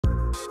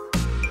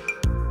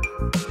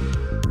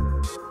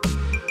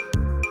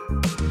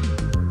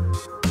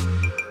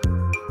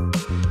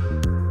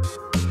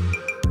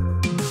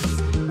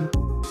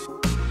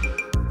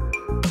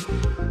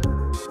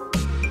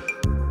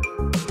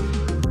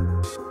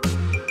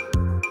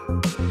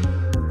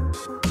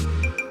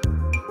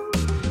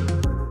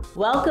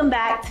Welcome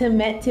back to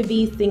Meant to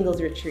Be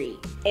Singles Retreat.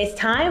 It's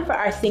time for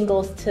our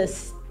singles to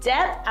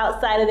step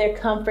outside of their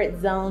comfort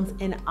zones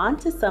and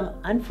onto some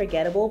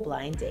unforgettable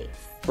blind dates.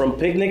 From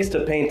picnics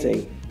to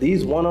painting,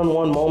 these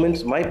one-on-one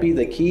moments might be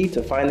the key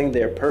to finding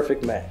their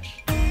perfect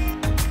match.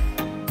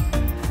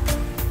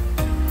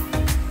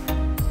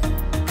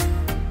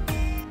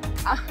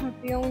 I'm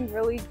feeling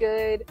really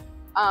good.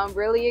 I'm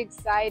really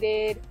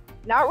excited.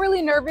 Not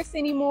really nervous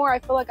anymore. I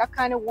feel like I've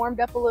kind of warmed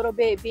up a little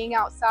bit being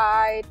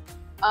outside.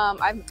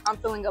 I'm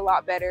feeling a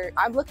lot better.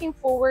 I'm looking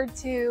forward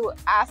to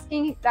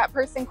asking that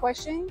person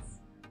questions,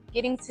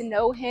 getting to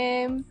know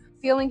him,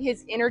 feeling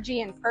his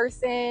energy in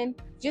person,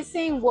 just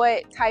seeing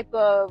what type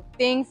of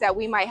things that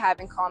we might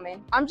have in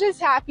common. I'm just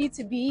happy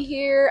to be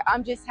here.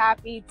 I'm just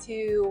happy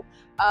to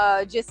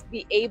just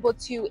be able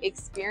to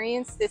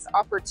experience this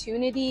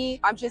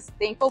opportunity. I'm just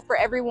thankful for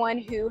everyone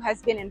who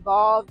has been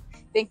involved,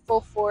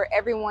 thankful for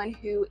everyone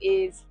who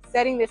is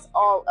setting this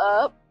all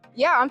up.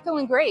 Yeah, I'm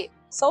feeling great.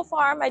 So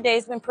far, my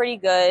day's been pretty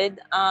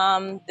good.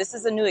 This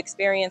is a new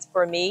experience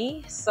for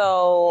me,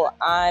 so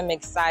I'm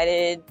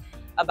excited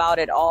about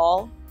it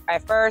all.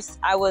 At first,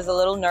 I was a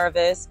little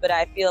nervous, but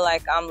I feel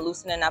like I'm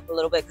loosening up a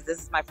little bit because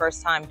this is my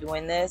first time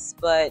doing this,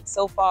 but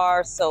so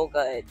far, so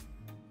good.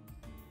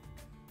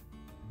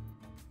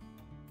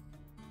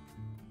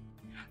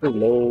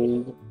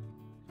 Hello.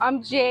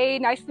 I'm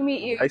Jade. Nice to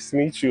meet you. Nice to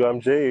meet you.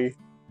 I'm Jay.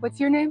 What's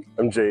your name?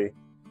 I'm Jay.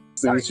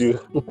 Nice to meet you.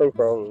 No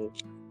problem.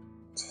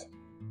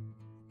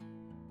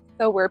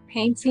 So we're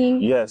painting.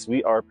 Yes,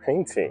 we are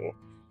painting.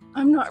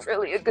 I'm not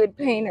really a good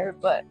painter,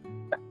 but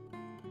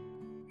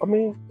I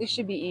mean, it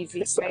should be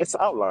easy. It's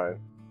outline.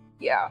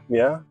 Yeah.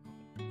 Yeah?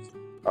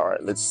 All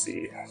right, let's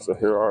see. So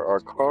here are our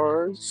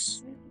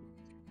cards.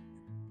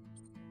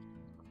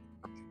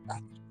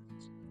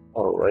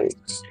 All right.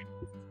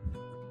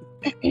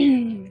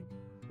 You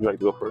like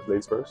to go first,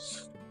 ladies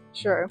first?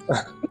 Sure.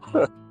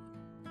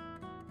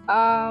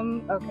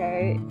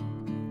 Okay.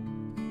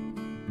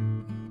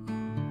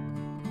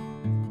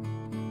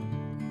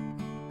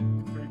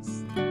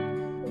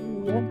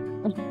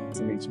 Nice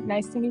to meet you.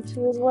 Nice to meet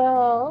you as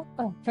well.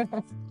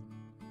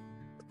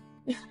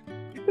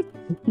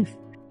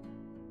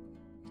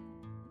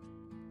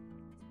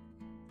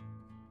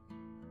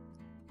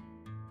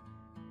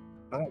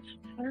 Hi.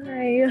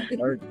 Hi.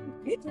 You're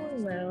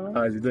doing well.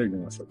 How's your day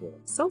going so far?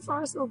 So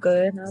far, so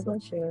good. How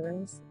about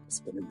yours? It's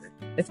been a day.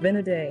 It's been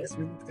a day. It's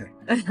been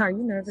a day. Are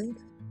you nervous?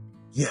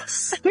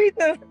 Yes.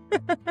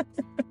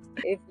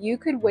 If you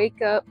could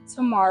wake up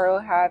tomorrow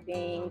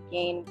having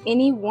gained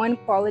any one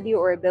quality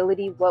or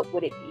ability, what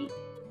would it be?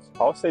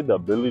 I'll say the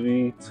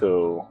ability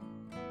to,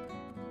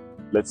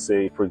 let's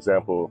say, for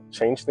example,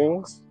 change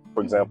things.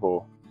 For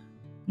example,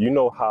 you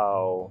know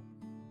how,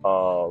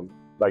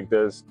 like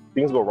there's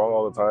things go wrong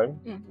all the time.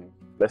 Mm-hmm.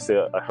 Let's say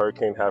a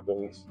hurricane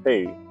happens.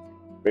 Hey,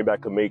 maybe I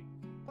could make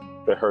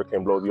the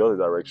hurricane blow the other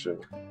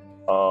direction.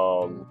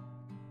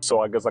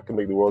 So I guess I can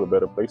make the world a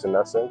better place in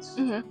that sense.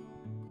 Mm-hmm.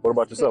 What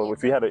about yourself?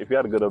 If you had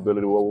a good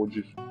ability, what would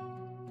you?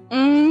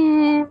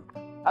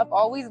 I've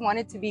always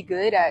wanted to be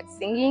good at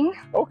singing.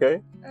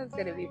 Okay. That's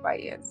gonna be my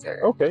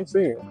answer. Okay,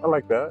 singing. I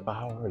like that.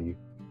 How are you?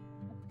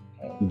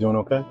 Okay. You doing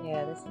okay?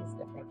 Yeah, this is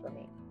different for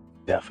me.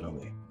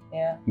 Definitely.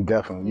 Yeah.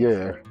 Definitely,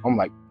 yeah. I'm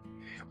like,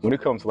 when it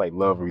comes to like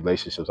love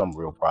relationships, I'm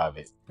real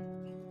private.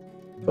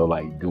 So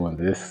like doing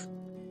this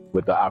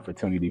with the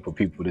opportunity for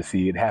people to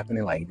see it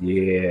happening, like,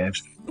 yeah.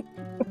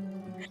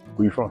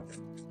 Where you from?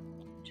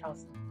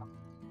 Charleston.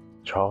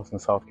 Charleston,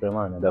 South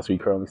Carolina. That's where you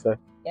currently stay?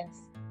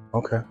 Yes.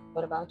 Okay.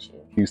 What about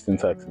you? Houston,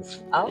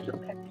 Texas. Oh,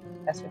 okay.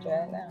 That's what you're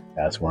at now.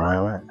 That's where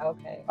I'm at.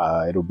 Okay.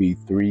 It'll be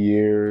 3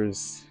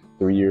 years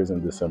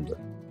in December.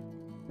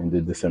 In the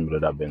December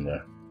that I've been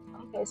there.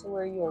 Okay, so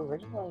where are you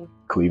originally?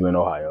 Cleveland,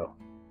 Ohio.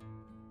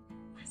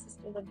 My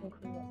sister lived in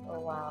Cleveland for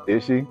a while.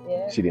 Did she?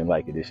 Yeah. She didn't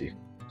like it, did she?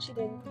 She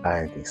didn't.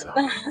 I didn't think so.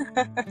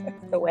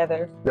 The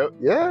weather.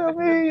 Yeah, I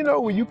mean, you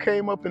know, when you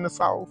came up in the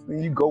South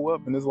and you go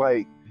up and it's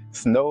like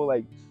snow,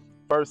 like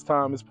first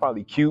time it's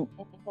probably cute.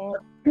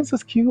 This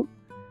is cute.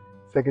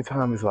 Second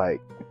time is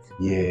like,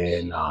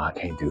 yeah, nah, I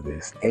can't do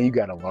this. And you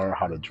gotta learn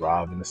how to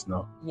drive in the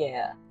snow.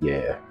 Yeah.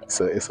 Yeah,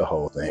 so it's a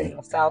whole In thing.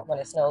 the South, when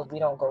it snows, we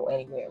don't go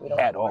anywhere. We don't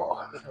At go to work.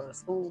 all. We go to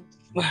school.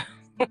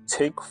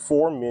 Take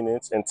 4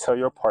 minutes and tell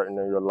your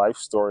partner your life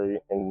story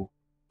in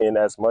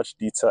as much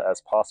detail as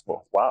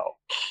possible. Wow.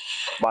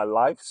 My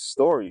life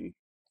story.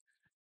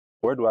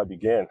 Where do I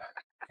begin?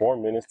 4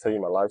 minutes tell you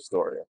my life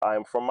story. I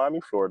am from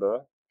Miami,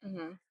 Florida.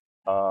 Mm-hmm.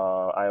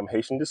 I am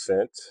Haitian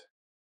descent.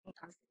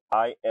 Okay.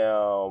 I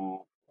am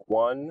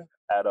one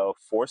out of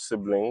 4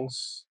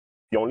 siblings,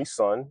 the only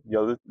son.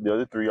 The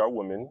other 3 are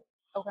women.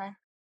 Okay.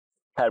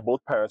 Had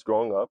both parents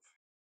growing up.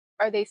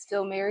 Are they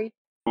still married?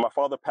 My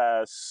father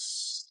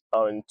passed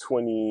in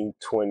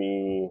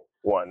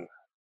 2021.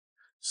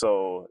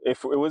 So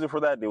if it wasn't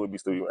for that, they would be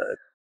still married.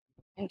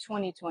 In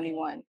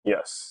 2021.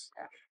 Yes.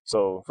 Okay.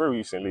 So very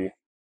recently.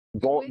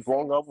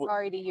 Growing up with,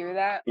 sorry to hear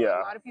that. Yeah.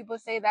 A lot of people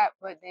say that,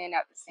 but then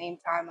at the same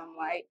time, I'm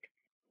like,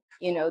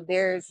 you know,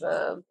 there's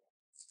a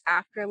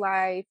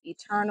afterlife,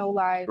 eternal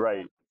life.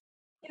 right.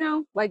 you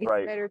know, like it's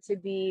Right. better to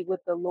be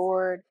with the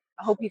Lord.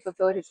 I hope he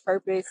fulfilled his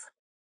purpose.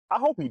 I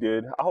hope he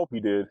did. I hope he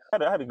did.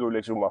 I had a good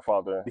relationship with my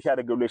father. He had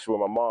a good relationship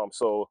with my mom.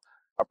 So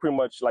I pretty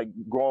much, like,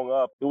 growing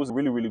up, it was a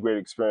really, really great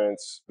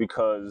experience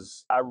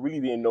because I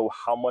really didn't know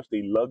how much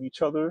they loved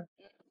each other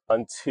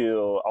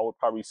until I would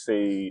probably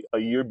say a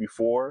year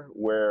before,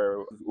 where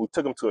we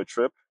took them to a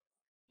trip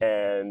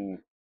and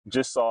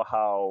just saw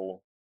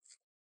how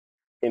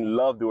in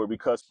love they were.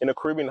 Because in a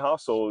Caribbean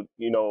household,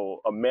 you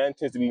know, a man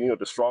tends to be, you know,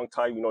 the strong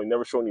type, you know, he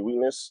never show any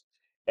weakness.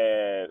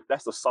 And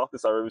that's the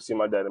softest I've ever seen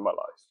my dad in my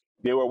life.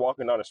 They were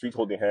walking down the street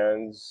holding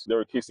hands. They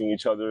were kissing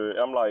each other. And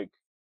I'm like,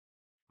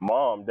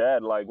 Mom,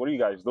 Dad, like, what are you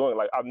guys doing?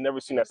 Like, I've never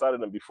seen that side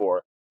of them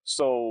before.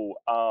 So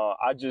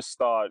I just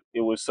thought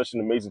it was such an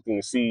amazing thing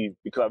to see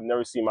because I've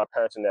never seen my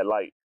parents in that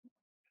light.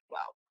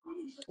 Wow.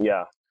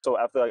 Yeah. So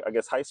after, I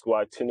guess, high school,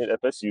 I attended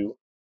FSU.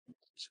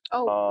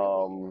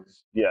 Oh, really?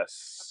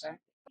 Yes. Okay.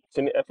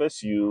 Attended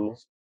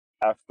FSU.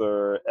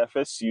 After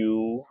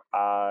FSU,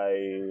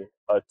 I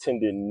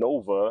attended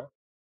Nova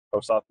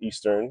from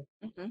Southeastern.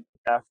 Mm-hmm.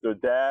 After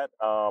that,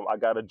 I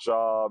got a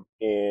job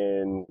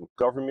in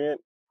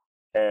government,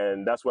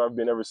 and that's where I've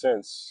been ever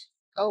since.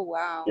 Oh,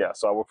 wow. Yeah,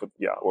 so I work for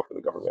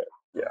the government.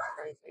 Yeah,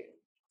 Crazy.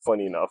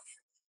 funny enough.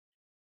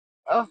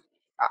 Oh,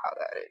 wow,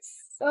 that is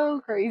so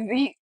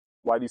crazy.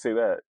 Why do you say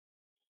that?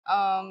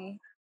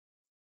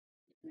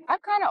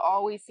 I've kind of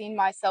always seen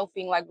myself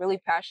being like really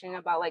passionate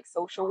about like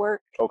social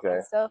work Okay.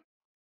 and stuff.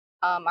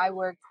 I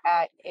worked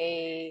at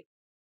a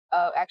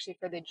actually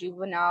for the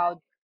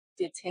juvenile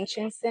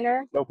detention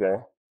center. Okay.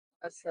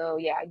 So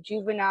yeah,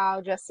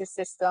 juvenile justice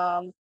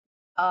system.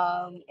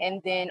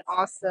 And then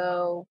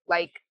also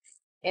like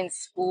in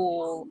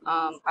school,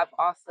 I've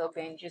also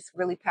been just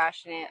really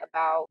passionate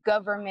about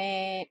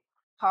government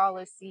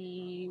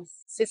policies,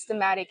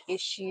 systematic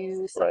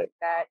issues, stuff Right. like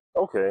that.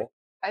 Okay.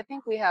 I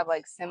think we have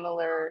like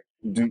similar.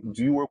 Do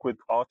you work with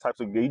all types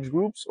of age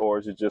groups, or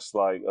is it just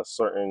like a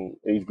certain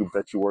age group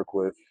that you work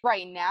with?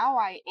 Right now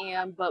I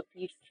am, but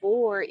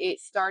before it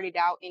started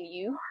out in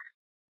youth,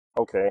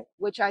 Okay.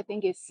 which I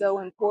think is so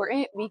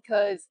important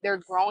because they're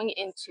growing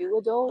into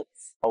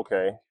adults.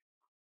 Okay.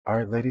 All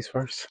right, ladies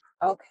first.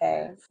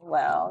 Okay,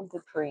 well,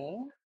 DuPree,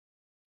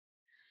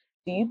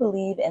 do you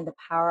believe in the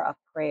power of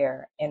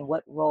prayer and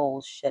what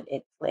role should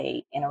it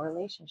play in a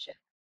relationship?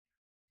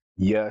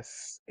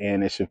 Yes,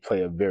 and it should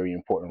play a very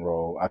important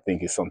role. I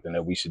think it's something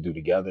that we should do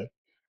together.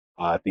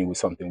 I think it's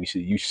something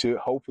you should,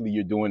 hopefully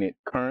you're doing it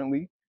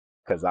currently,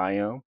 because I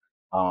am.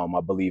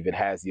 I believe it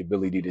has the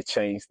ability to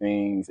change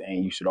things,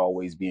 and you should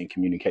always be in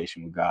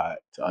communication with God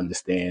to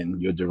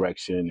understand your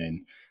direction,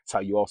 and it's how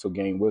you also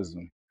gain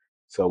wisdom.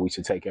 So we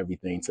should take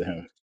everything to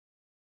Him.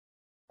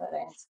 Good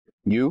answer.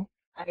 You?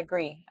 I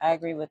agree. I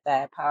agree with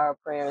that. Power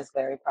of prayer is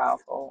very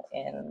powerful.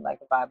 And like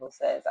the Bible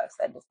says, I've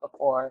said this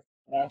before,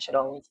 man should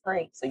always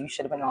pray. So you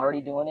should have been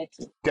already doing it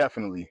too.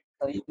 Definitely.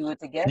 So you do it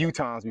A together. few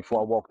times before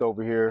I walked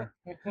over here,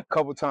 a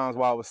couple times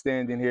while I was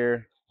standing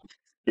here.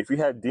 If you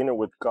had dinner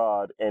with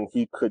God and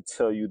he could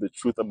tell you the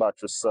truth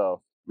about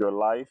yourself, your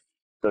life,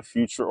 the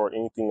future, or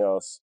anything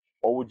else,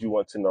 what would you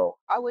want to know?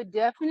 I would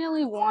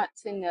definitely want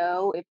to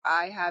know if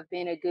I have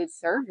been a good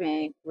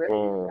servant.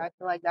 Really, I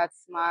feel like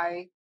that's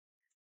my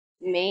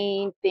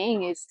main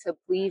thing is to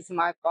please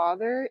my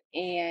father.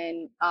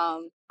 And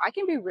I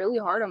can be really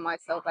hard on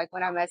myself. Like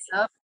when I mess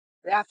up,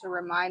 I have to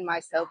remind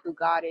myself who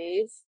God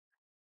is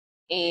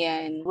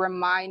and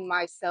remind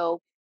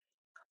myself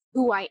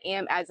who I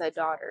am as a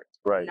daughter.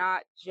 Right.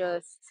 Not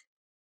just,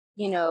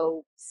 you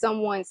know,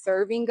 someone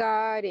serving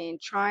God and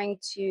trying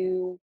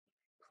to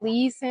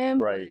please him.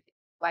 Right.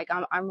 But like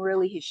I'm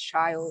really his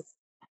child.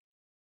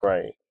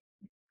 Right.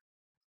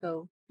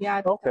 So yeah,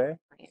 I think Okay.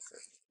 that's my answer.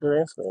 Good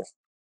answer.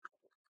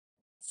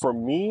 For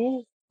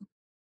me,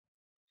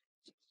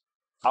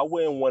 I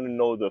wouldn't want to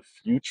know the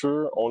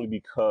future only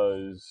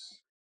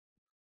because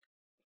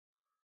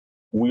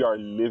we are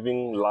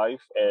living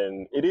life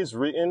and it is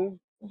written,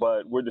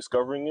 but we're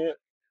discovering it.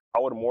 I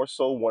would more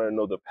so want to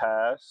know the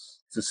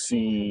past to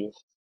see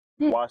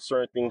why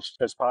certain things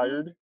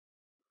transpired,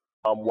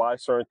 why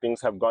certain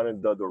things have gone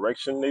in the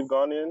direction they've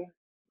gone in,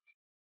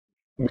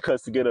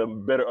 because to get a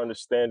better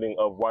understanding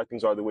of why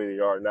things are the way they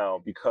are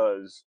now.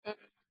 Because,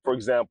 for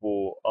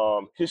example,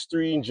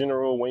 history in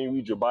general, when you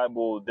read your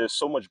Bible, there's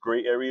so much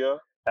gray area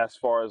as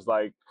far as,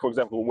 like, for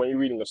example, when you're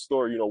reading a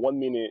story, you know, one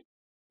minute,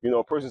 you know,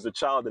 a person's a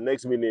child, the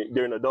next minute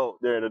they're an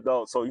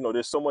adult. So, you know,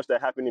 there's so much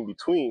that happened in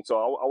between. So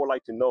I would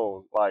like to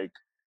know, like,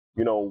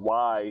 you know,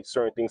 why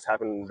certain things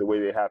happen the way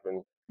they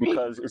happen,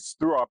 because it's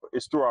through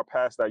our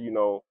past that, you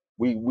know,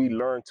 we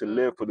learn to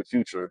live for the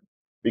future,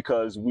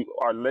 because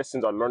our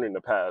lessons are learned in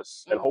the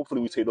past, and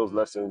hopefully we take those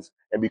lessons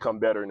and become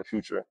better in the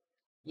future.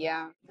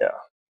 Yeah. Yeah.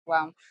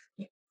 Wow.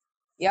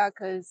 Yeah,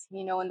 because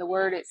you know in the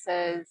word it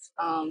says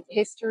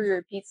history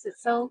repeats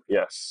itself.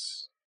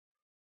 Yes.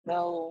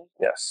 So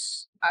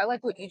Yes. I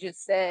like what you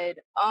just said.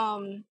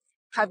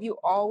 Have you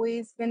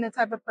always been the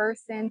type of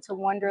person to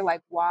wonder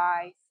like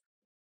why?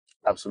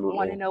 Absolutely.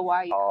 Want to know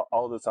why?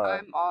 All the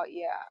time. All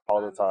the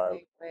All the time.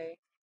 same way.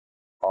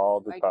 All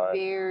the Like time.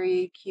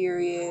 very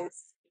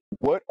curious.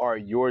 What are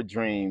your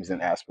dreams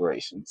and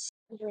aspirations?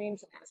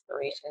 Dreams and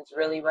aspirations.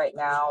 Really, right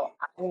now,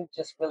 I'm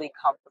just really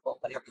comfortable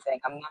with everything.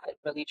 I'm not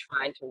really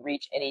trying to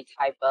reach any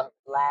type of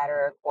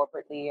ladder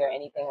corporately or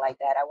anything like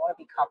that. I want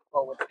to be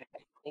comfortable with my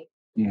family.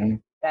 Mm-hmm.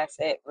 That's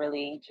it.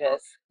 Really,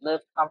 just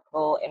live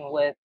comfortable and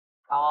with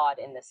God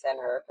in the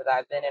center. Because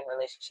I've been in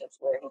relationships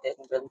where He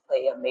didn't really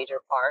play a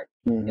major part.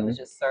 It was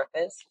just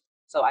surface.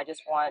 So I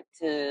just want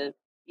to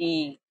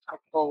be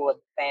comfortable with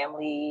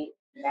family,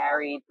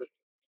 married, with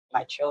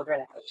my children.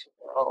 I have 2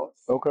 girls.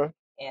 Okay.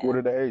 And What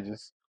are the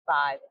ages?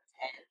 5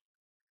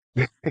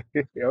 and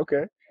 10.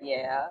 Okay.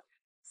 Yeah.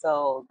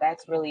 So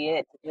that's really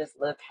it. To just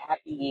live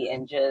happy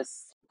and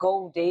just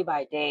go day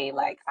by day.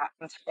 Like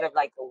I'm tired of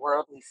like the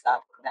worldly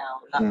stuff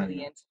now. I'm not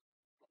really into.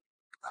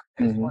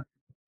 I just want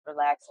to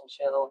relax and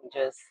chill and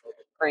just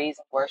praise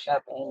and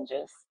worship and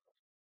just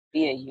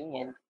be a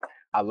union.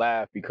 I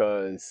laugh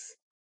because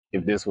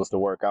if this was to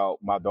work out,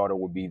 my daughter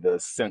would be the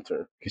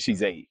center because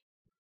she's 8.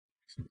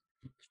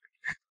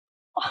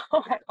 I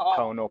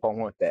don't know if I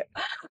want that.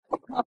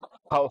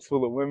 House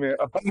full of women.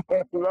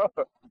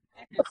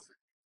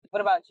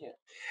 What about you?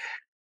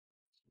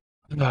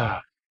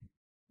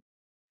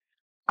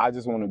 I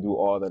just want to do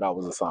all that I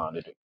was assigned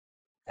to do.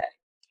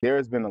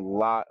 There's been a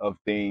lot of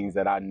things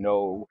that I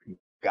know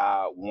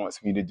God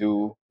wants me to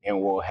do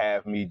and will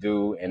have me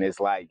do. And it's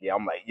like, yeah,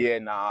 I'm like, yeah,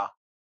 nah.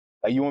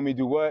 Like, you want me to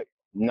do what?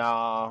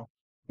 Nah.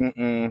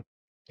 Mm-mm.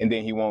 And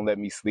then He won't let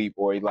me sleep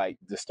or He like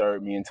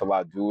disturb me until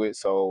I do it.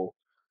 So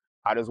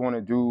I just want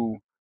to do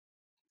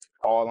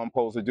all I'm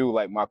supposed to do.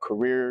 Like, my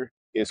career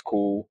is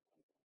cool.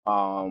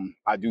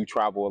 I do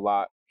travel a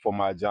lot for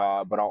my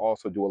job, but I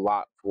also do a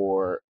lot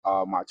for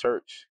my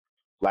church.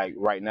 Like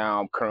right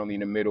now, I'm currently in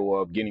the middle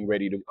of getting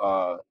ready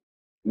to,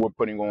 we're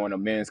putting on a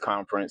men's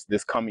conference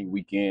this coming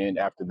weekend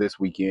after this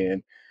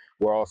weekend.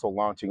 We're also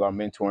launching our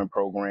mentoring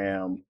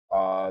program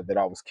that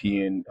I was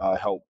key in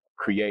help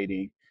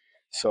creating.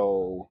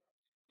 So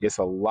it's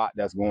a lot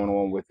that's going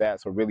on with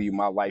that. So really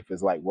my life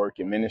is like work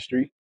and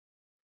ministry.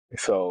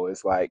 So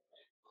it's like,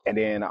 and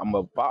then I'm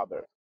a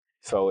father.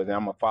 So then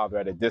I'm a father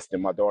at a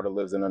distance. My daughter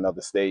lives in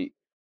another state,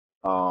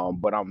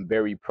 but I'm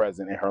very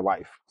present in her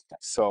life.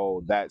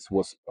 So that's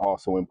what's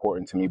also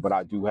important to me. But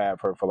I do have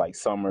her for like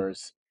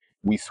summers.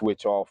 We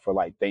switch off for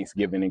like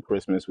Thanksgiving and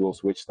Christmas. We'll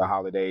switch the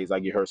holidays. I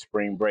get her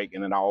spring break,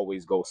 and then I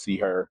always go see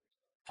her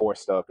for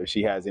stuff. If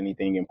she has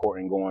anything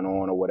important going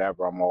on or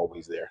whatever, I'm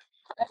always there.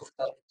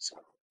 So,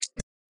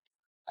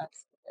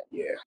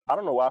 yeah. I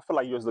don't know why. I feel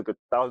like yours look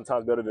 1,000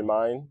 times better than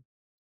mine.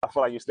 I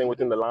feel like you're staying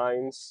within the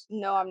lines.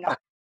 No, I'm not.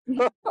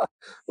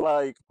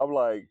 Like, I'm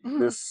like,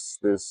 this.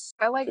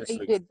 I like that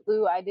you did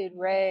blue, I did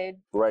red.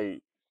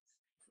 Right.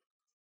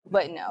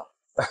 But no,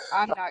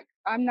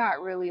 I'm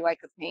not really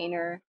like a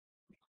painter.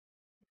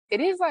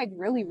 It is like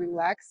really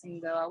relaxing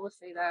though, I would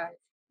say that.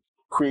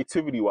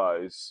 Creativity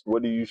wise,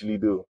 what do you usually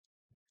do?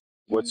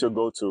 What's your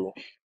go-to?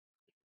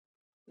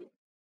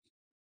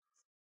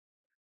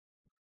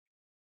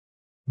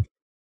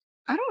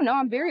 I don't know,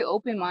 I'm very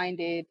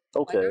open-minded.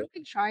 Okay. Like, I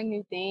like trying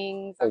new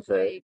things.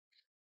 Okay.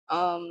 I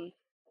like,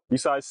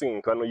 Besides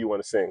singing, 'cause I know you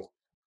want to sing.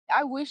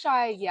 I wish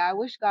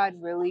God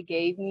really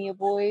gave me a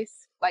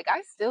voice. Like,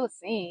 I still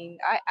sing.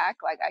 I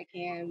act like I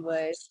can,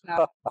 but it's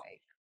not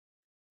like,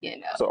 you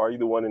know. So are you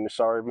the one in the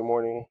shower every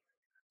morning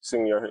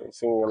singing your I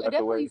life away?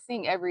 definitely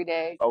sing every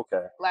day.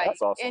 Okay. Like,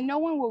 that's awesome. and no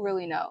one will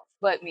really know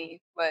but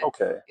me. But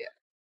Okay. yeah.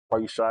 Are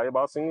you shy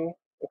about singing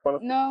in front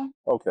of? No,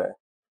 Okay.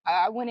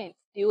 I wouldn't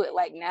do it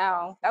like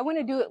now. I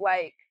wouldn't do it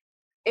like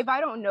if I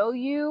don't know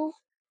you,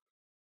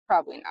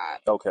 probably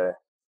not. Okay.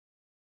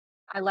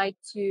 I like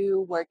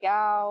to work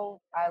out.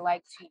 I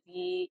like to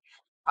be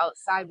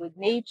outside with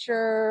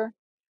nature.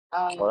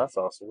 Oh, that's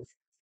awesome.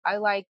 I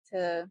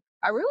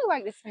really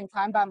like to spend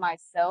time by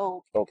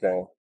myself.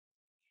 Okay.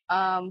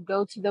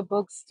 Go to the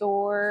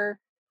bookstore.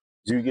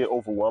 Do you get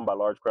overwhelmed by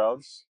large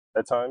crowds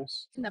at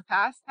times? In the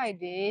past, I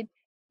did,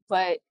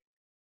 but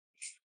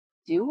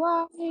do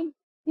I?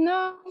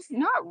 No,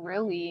 not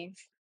really.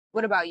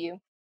 What about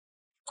you?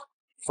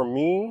 For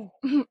me,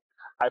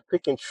 I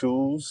pick and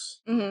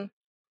choose.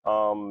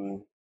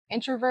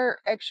 Introvert,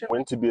 extrovert.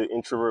 When to be an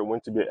introvert,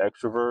 when to be an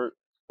extrovert.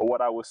 But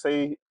what I would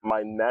say,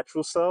 my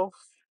natural self,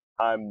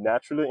 I'm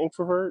naturally an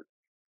introvert.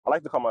 I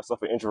like to call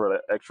myself an introvert,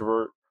 an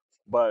extrovert.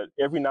 But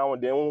every now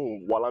and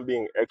then, while I'm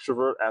being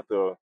extrovert, I have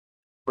to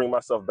bring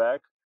myself back.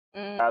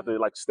 I have to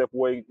like step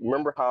away.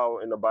 Remember how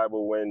in the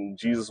Bible when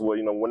Jesus would,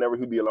 whenever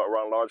he'd be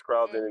around large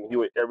crowds, and he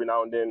would every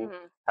now and then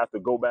have to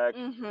go back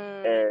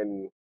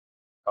and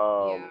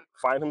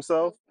find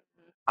himself.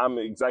 I'm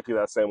exactly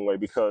that same way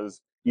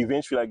because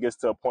eventually I get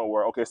to a point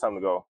where okay, it's time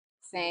to go.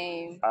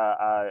 Same.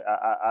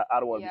 I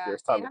don't want to be here.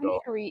 It's time to go.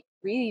 I need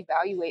to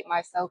reevaluate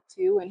myself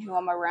too and who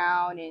I'm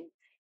around and.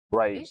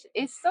 Right.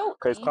 It's so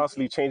because it's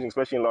constantly changing,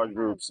 especially in large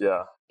groups.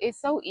 Yeah. It's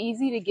so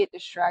easy to get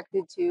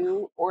distracted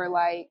too, or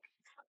like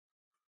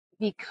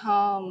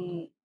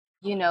become,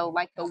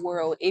 like the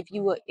world if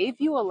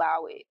you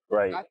allow it.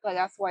 Right. I feel like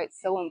that's why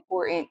it's so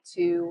important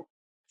to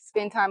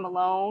spend time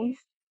alone.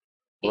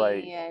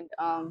 Right. And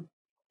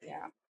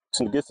yeah.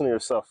 So get to know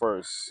yourself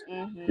first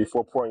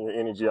before pouring your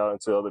energy out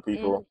into other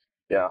people.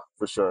 Yeah,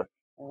 for sure.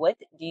 What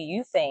do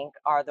you think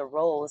are the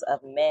roles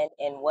of men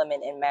and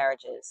women in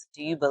marriages?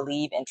 Do you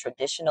believe in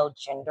traditional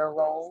gender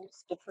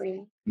roles,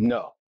 DuPree?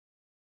 No.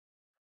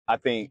 I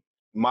think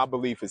my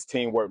belief is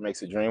teamwork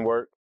makes a dream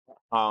work.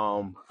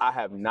 I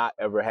have not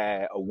ever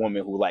had a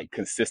woman who like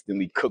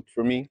consistently cooked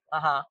for me.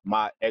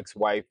 My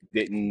ex-wife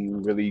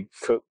didn't really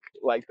cook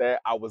like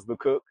that. I was the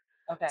cook.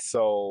 Okay.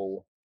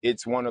 So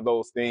it's one of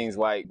those things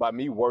like by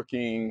me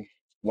working,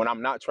 when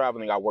I'm not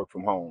traveling, I work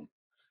from home.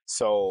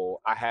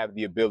 So I have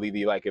the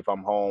ability, like if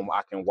I'm home,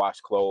 I can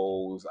wash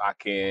clothes, I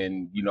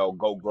can, you know,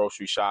 go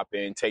grocery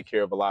shopping, take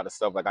care of a lot of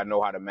stuff. Like I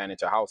know how to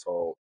manage a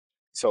household.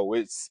 So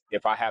it's,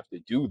 if I have to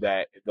do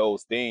that,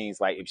 those things,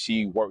 like if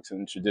she works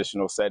in a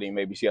traditional setting,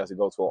 maybe she has to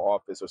go to an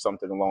office or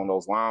something along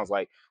those lines,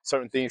 like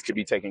certain things could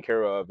be taken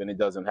care of and it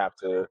doesn't have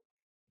to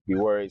be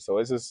worried. So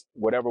it's just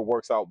whatever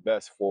works out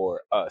best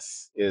for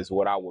us is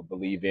what I would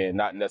believe in,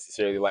 not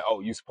necessarily like, oh,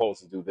 you're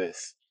supposed to do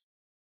this.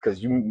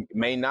 Because you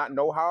may not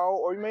know how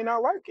or you may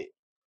not like it.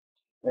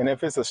 And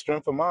if it's a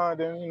strength of mine,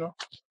 then, you know.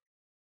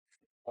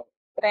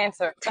 Good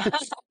answer. So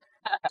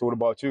what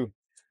about you?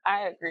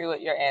 I agree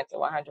with your answer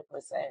 100%.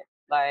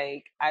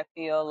 Like, I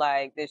feel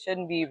like there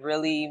shouldn't be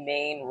really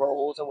main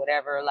roles or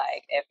whatever.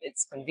 Like, if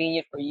it's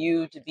convenient for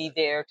you to be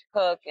there to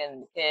cook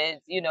and the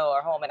kids, you know,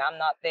 are home and I'm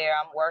not there,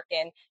 I'm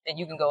working, then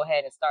you can go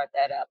ahead and start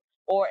that up.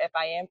 Or if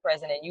I am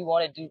present and you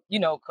want to do, you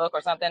know, cook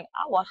or something,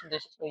 I'll wash the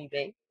dishes for you,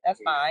 babe. That's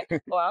fine.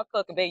 Or I'll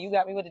cook, babe. You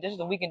got me with the dishes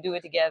and we can do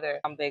it together.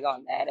 I'm big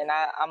on that. And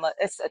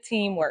it's a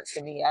teamwork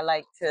to me. I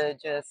like to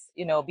just,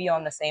 you know, be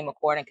on the same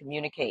accord and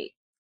communicate.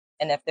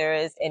 And if there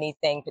is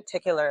anything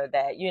particular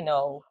that, you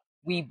know,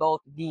 we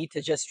both need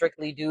to just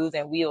strictly do,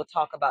 then we'll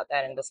talk about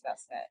that and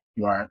discuss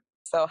that. Right.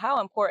 So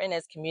how important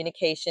is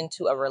communication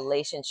to a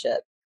relationship?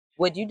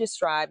 Would you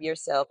describe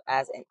yourself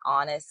as an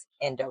honest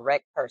and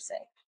direct person?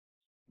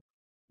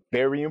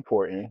 Very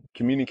important.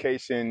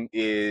 Communication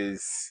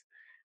is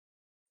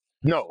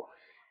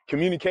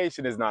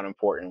not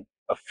important.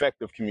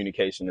 Effective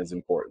communication is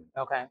important.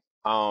 Okay.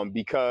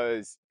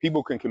 Because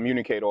people can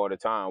communicate all the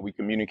time. We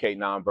communicate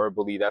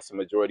non-verbally. That's the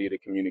majority of the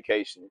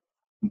communication.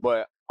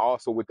 But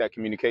also with that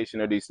communication,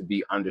 there needs to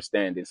be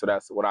understanding. So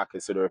that's what I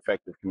consider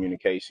effective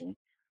communication.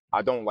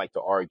 I don't like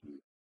to argue.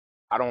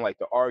 I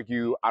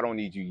don't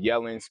need you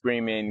yelling,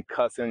 screaming,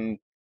 cussing,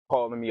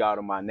 calling me out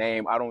of my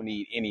name. I don't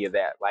need any of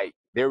that. Like,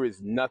 there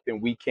is nothing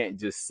we can't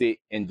just sit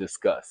and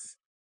discuss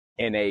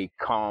in a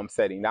calm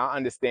setting. Now, I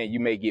understand you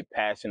may get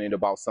passionate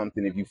about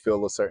something if you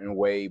feel a certain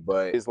way,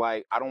 but it's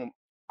like, I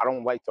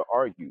don't like to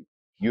argue.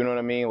 You know what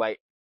I mean? Like,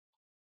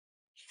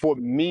 for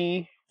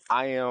me,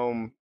 I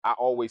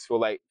always feel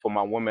like for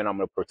my woman, I'm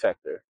a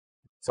protector.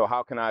 So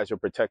how can I, as your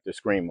protector,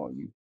 scream on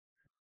you?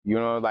 You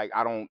know, like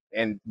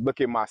and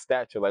look at my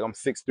stature, like I'm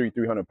 6'3",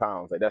 300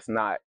 pounds. Like it's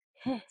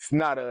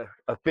not a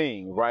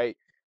thing, right?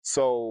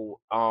 So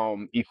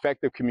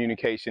effective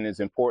communication is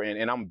important,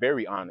 and I'm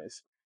very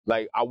honest.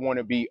 Like, I want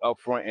to be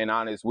upfront and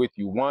honest with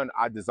you. One,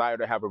 I desire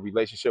to have a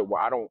relationship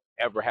where I don't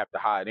ever have to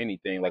hide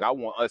anything. Like, I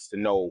want us to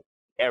know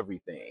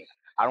everything.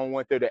 I don't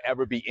want there to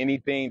ever be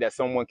anything that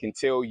someone can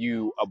tell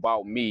you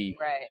about me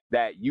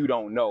that you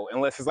don't know,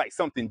 unless it's like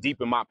something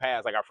deep in my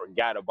past, like I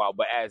forgot about.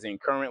 But as in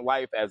current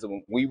life, as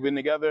we've been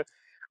together,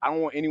 I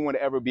don't want anyone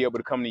to ever be able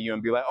to come to you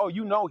and be like, oh,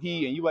 you know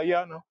he, and you like,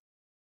 yeah, I know.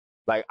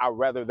 Like, I'd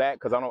rather that,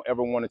 because I don't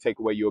ever want to take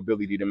away your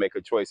ability to make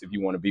a choice if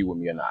you want to be with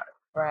me or not.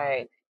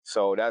 Right.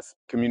 So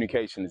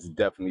communication is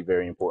definitely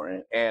very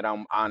important. And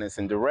I'm honest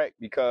and direct,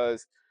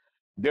 because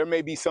there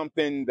may be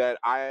something that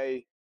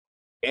I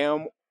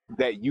am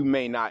that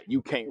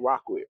you can't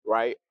rock with,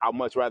 right? I'd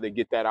much rather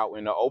get that out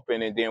in the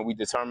open, and then we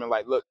determine,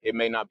 like, look, it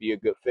may not be a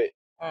good fit.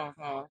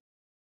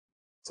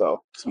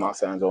 So it's my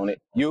signs on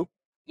it. You?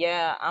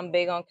 Yeah, I'm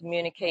big on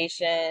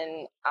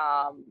communication.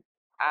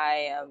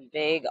 I am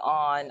big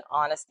on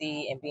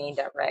honesty and being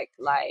direct.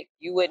 Like,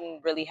 you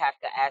wouldn't really have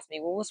to ask me,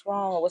 well, what's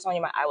wrong or what's on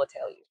your mind? I will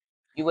tell you.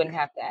 You wouldn't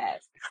have to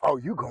ask. Oh,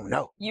 you gonna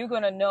know. You're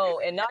gonna know,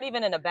 and not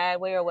even in a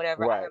bad way or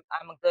whatever. Right.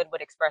 I'm good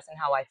with expressing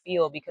how I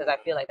feel, because I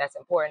feel like that's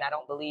important. I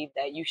don't believe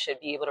that you should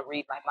be able to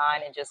read my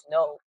mind and just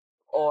know,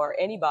 or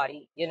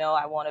anybody. You know,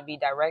 I want to be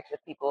direct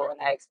with people,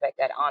 and I expect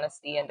that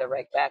honesty and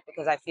direct back,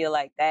 because I feel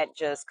like that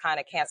just kind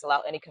of cancel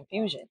out any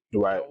confusion.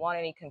 Right. I don't want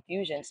any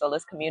confusion, so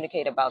let's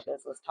communicate about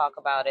this. Let's talk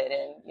about it,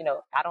 and you know,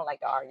 I don't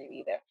like to argue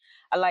either.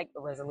 I like the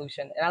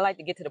resolution, and I like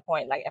to get to the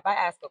point. Like, if I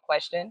ask a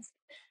question,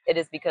 it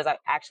is because I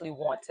actually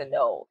want to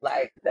know,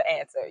 like, the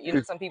answer. You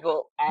know, some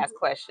people ask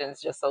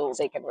questions just so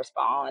they can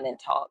respond and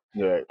talk.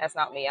 Right. That's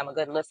not me. I'm a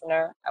good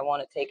listener. I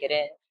want to take it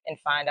in and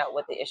find out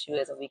what the issue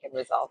is, and we can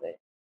resolve it.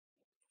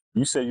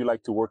 You say you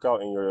like to work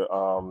out in your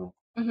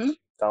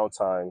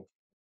downtime.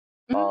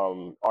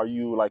 Are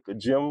you like a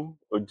gym,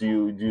 or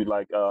do you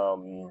like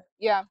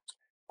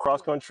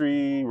cross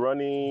country,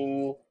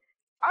 running?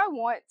 I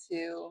want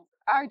to.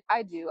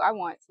 I do. I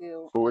want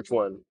to. For which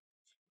one?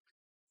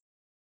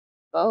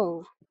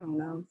 Oh, I don't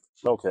know.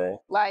 Okay.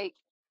 Like,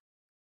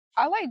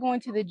 I like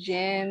going to the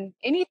gym.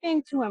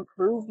 Anything to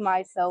improve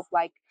myself,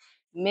 like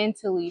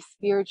mentally,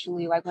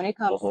 spiritually. Like when it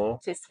comes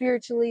to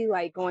spiritually,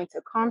 like going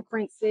to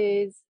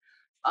conferences,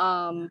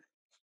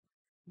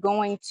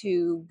 going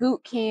to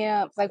boot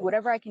camps, like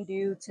whatever I can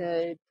do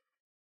to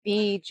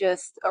be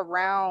just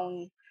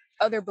around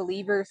other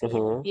believers who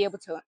will be able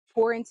to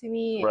pour into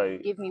me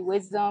and give me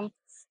wisdom,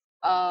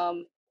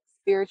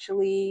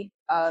 spiritually,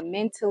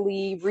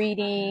 mentally,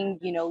 reading,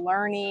 you know,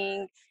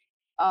 learning,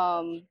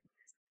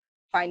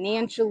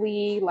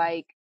 financially,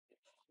 like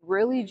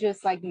really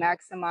just like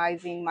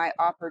maximizing my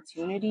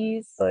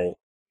opportunities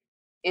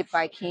if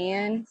I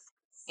can.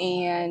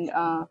 And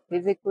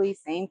physically,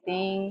 same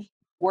thing,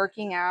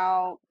 working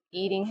out,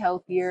 eating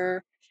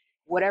healthier,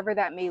 whatever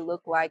that may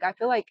look like. I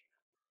feel like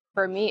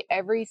for me,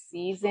 every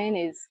season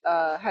is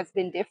has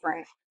been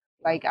different.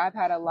 Like I've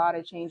had a lot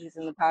of changes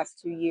in the past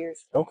 2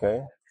 years.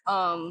 Okay.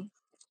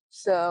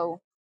 So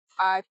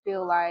I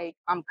feel like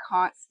I'm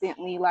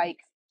constantly like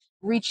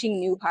reaching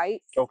new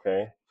heights.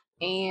 Okay.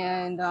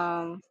 And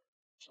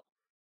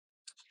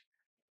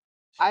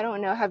I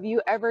don't know, have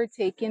you ever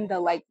taken the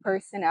like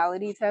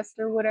personality test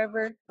or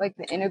whatever, like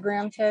the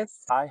Enneagram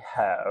test? I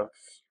have.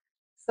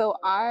 So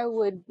I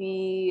would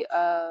be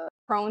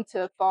prone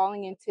to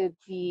falling into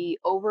the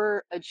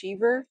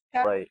overachiever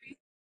category,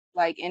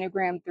 like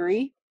Enneagram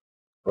 3.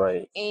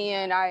 Right.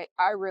 And I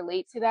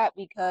relate to that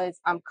because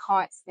I'm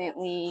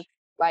constantly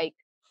like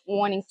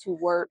wanting to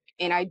work,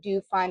 and I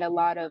do find a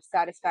lot of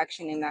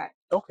satisfaction in that.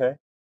 Okay.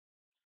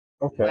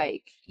 Okay.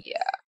 Like,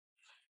 yeah.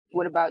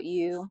 What about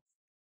you?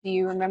 Do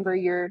you remember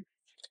your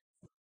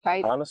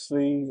type?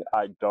 Honestly,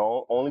 I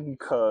don't, only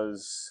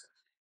because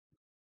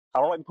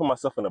I don't like to put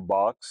myself in a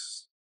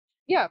box.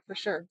 Yeah, for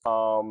sure.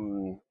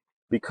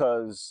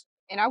 Because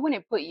And I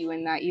wouldn't put you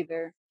in that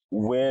either.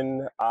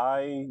 whenever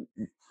I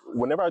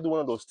do one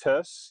of those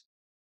tests,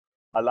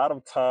 a lot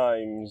of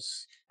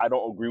times I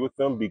don't agree with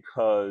them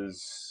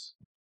because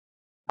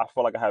I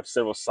feel like I have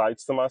several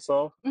sides to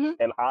myself,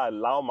 and I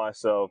allow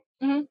myself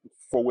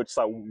for which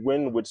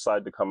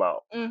side to come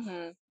out.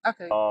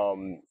 Okay.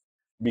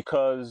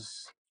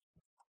 Because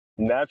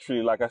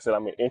naturally, like I said,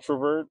 I'm an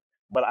introvert,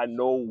 but I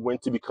know when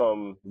to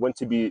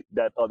be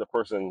that other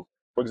person.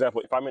 For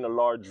example, if I'm in a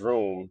large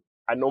room,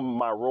 I know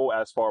my role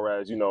as far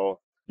as, you know,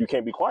 you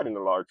can't be quiet in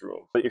a large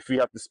room. But if you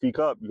have to speak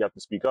up, you have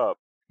to speak up.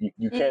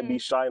 You can't be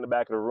shy in the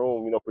back of the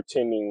room, you know,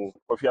 pretending,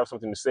 or if you have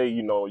something to say,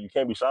 you know, you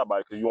can't be shy by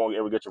it because you won't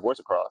ever get your voice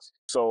across.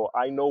 So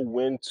I know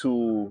when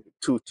to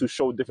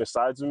show different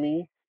sides of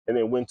me, and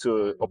then when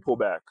to pull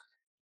back.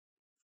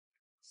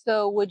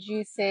 So would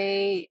you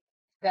say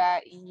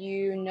that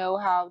you know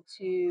how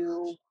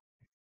to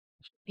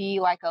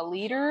be like a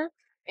leader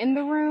in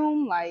the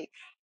room? Like,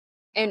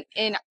 and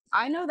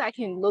I know that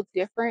can look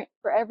different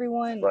for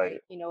everyone. Right.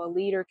 Like, you know, a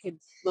leader could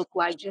look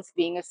like just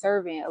being a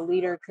servant. A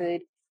leader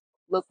could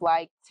look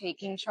like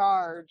taking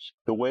charge.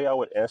 The way I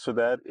would answer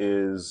that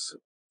is,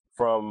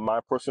 from my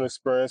personal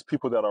experience,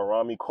 people that are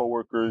around me,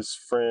 coworkers,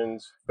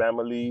 friends,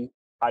 family,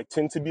 I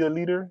tend to be a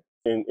leader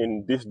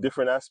in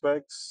different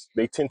aspects.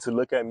 They tend to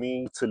look at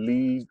me to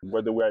lead,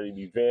 whether we're at an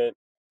event,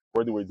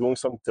 whether we're doing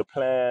something to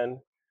plan.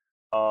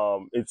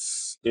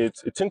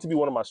 It tends to be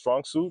one of my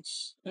strong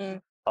suits.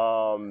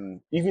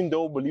 Even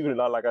though, believe it or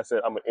not, like I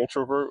said, I'm an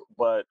introvert,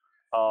 but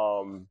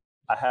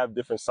I have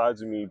different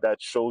sides of me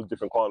that shows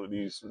different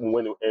qualities.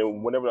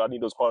 Whenever I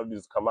need those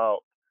qualities to come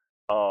out,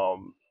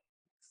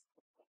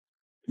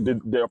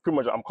 they're pretty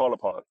much, I'm called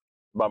upon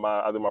by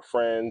either my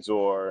friends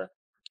or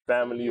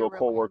family or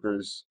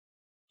coworkers.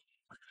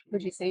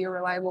 Would you say you're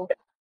reliable?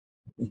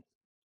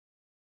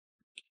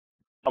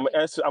 I'm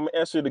gonna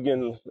answer it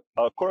again.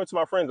 According to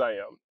my friends, I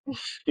am.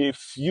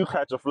 If you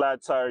catch a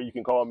flat tire, you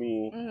can call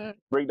me.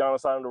 Break down the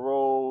side of the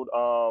road.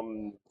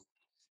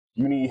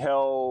 You need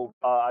help.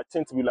 I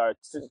tend to be like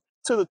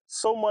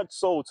so much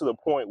so to the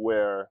point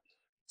where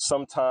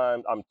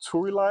sometimes I'm too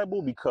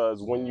reliable,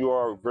 because when you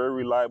are very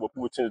reliable,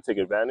 people tend to take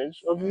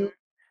advantage of you.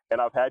 And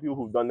I've had people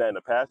who've done that in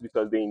the past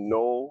because they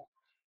know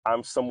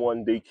I'm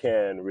someone they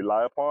can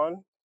rely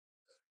upon.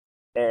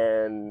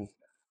 And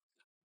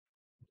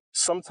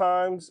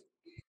sometimes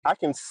I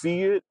can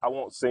see it, I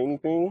won't say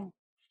anything.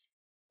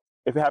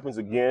 If it happens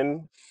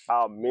again,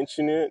 I'll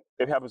mention it.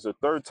 If it happens a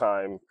third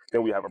time,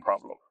 then we have a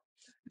problem.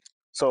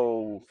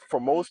 So for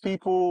most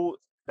people,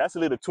 that's a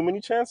little too many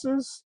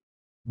chances,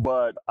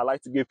 but I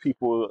like to offer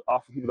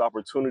people the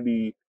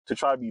opportunity to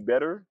try to be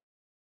better.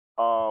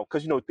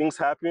 Because, you know, things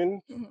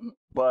happen,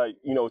 but,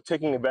 you know,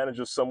 taking advantage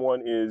of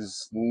someone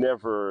is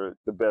never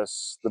the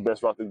best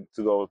route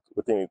to go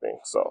with anything.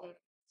 So,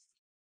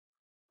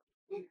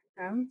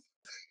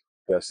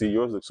 yeah, see,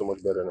 yours looks so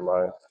much better than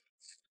mine.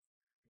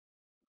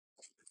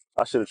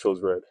 I should have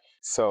chose red.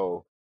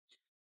 So,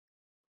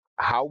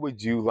 how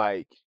would you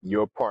like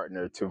your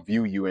partner to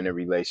view you in a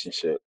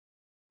relationship?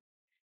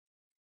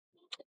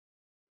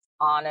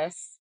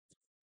 Honest.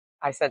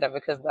 I said that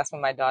because that's what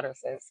my daughter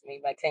says to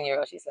me. My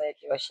 10-year-old, she said,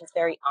 she's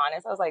very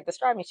honest. I was like,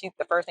 describe me.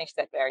 The first thing she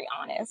said, very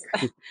honest.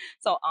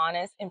 So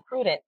honest and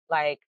prudent.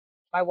 Like,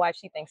 my wife,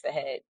 she thinks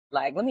ahead.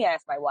 Like, let me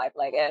ask my wife,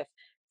 like, if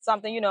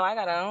something, I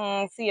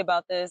gotta see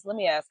about this. Let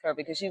me ask her,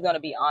 because she's gonna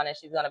be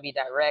honest, she's gonna be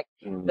direct,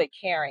 but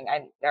caring.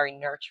 I'm very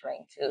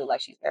nurturing too.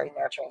 Like, she's very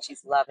nurturing.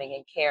 She's loving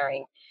and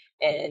caring,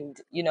 and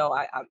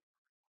I'm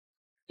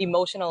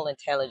emotional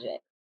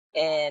intelligent,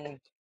 and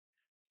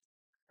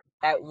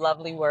that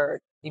lovely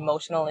word,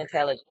 emotional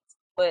intelligence.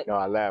 But No,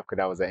 I laugh because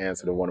that was the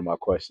answer to one of my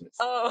questions.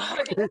 oh,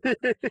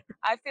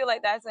 I feel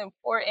like that's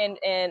important,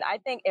 and I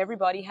think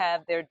everybody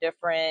have their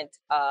different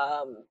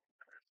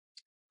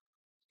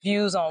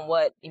views on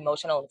what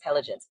emotional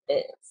intelligence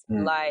is.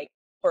 Like,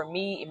 for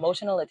me,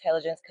 emotional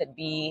intelligence could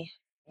be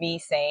me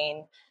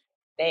saying,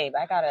 babe,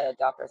 I got a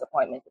doctor's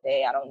appointment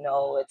today. I don't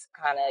know. It's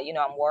kind of,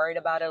 I'm worried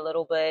about it a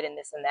little bit, and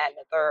this and that and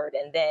the third.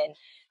 And then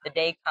the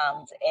day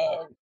comes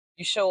and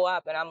you show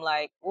up and I'm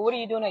like, well, what are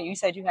you doing? You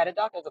said you had a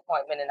doctor's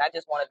appointment and I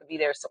just wanted to be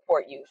there to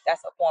support you.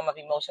 That's a form of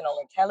emotional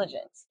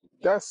intelligence.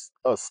 That's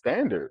a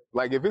standard.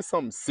 Like, if it's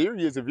something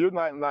serious, if you're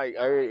not like,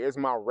 hey, it's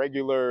my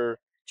regular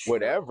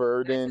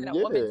whatever, then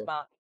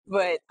yeah.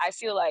 But I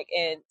feel like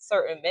in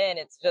certain men,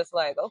 it's just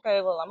like,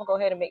 okay, well, I'm gonna go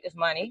ahead and make this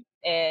money,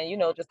 and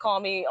just call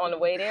me on the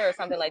way there or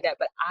something like that.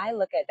 But I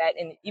look at that,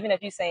 and even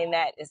if you're saying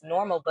that is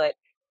normal, but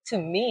to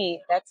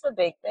me, that's a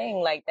big thing.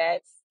 Like,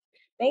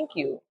 thank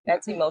you.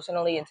 That's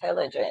emotionally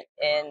intelligent,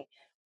 and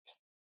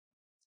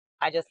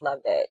I just love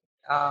that.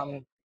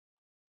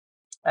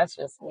 That's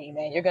just me,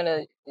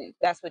 man.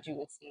 That's what you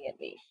would see in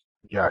me.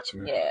 Gotcha.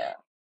 Yeah.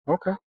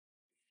 Okay.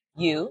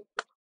 You?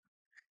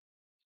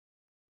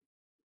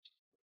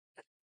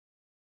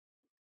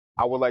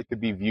 I would like to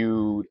be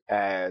viewed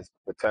as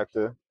a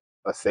protector,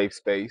 a safe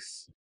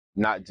space,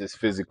 not just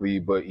physically,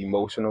 but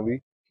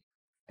emotionally.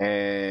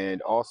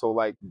 And also,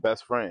 like,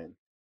 best friend.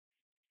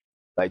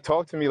 Like,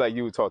 talk to me like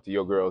you would talk to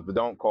your girls, but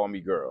don't call me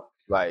girl.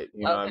 Like,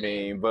 you know what I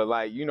mean? But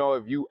like,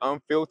 if you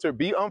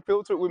be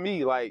unfiltered with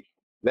me. Like,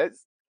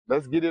 let's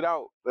get it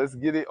out. Let's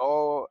get it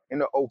all in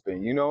the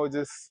open,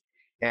 just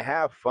and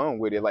have fun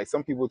with it. Like,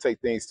 some people take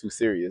things too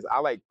serious. I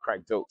like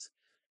crack jokes.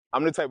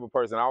 I'm the type of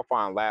person, I'll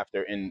find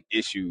laughter in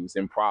issues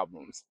and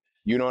problems.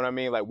 You know what I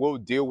mean? Like, we'll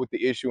deal with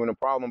the issue and the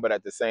problem, but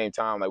at the same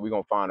time, like, we're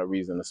going to find a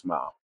reason to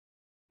smile.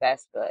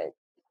 That's good.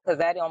 Because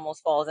that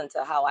almost falls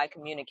into how I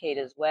communicate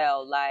as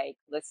well. Like,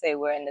 let's say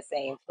we're in the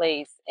same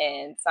place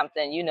and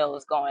something,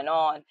 is going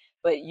on,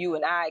 but you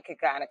and I could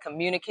kind of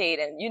communicate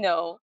and,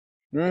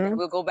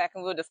 we'll go back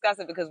and we'll discuss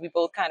it because we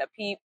both kind of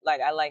peep.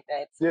 Like, I like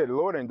that. Yeah, the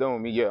Lord ain't done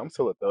with me. Yeah, I'm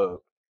still a thug.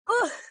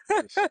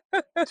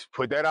 Just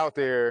put that out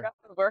there.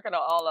 God's working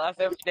on all of us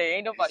every day.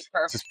 Ain't nobody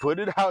perfect. Just put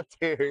it out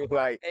there.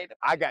 Like,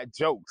 I got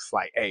jokes.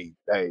 Like, hey.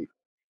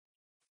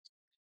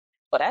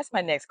 Well, that's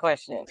my next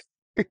question.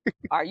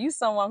 Are you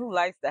someone who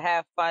likes to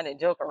have fun and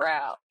joke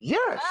around?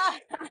 Yes.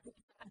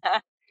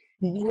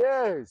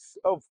 Yes,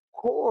 of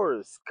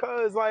course.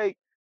 Because, like,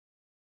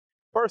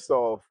 first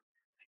off,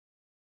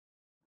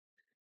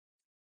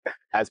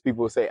 as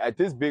people say, at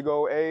this big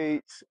old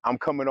age, I'm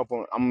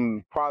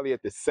probably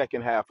at the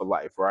second half of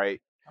life,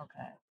 right?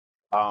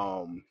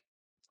 Okay.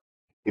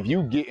 If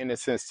you get in a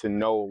sense to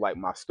know, like,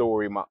 my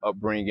story, my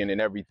upbringing and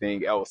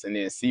everything else, and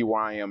then see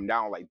where I am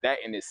now, like, that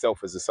in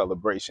itself is a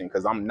celebration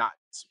because I'm not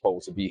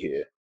supposed to be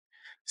here.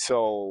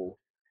 So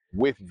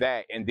with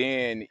that, and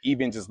then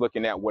even just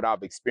looking at what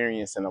I've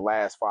experienced in the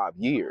last 5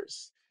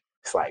 years,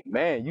 it's like,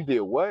 man, you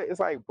did what? It's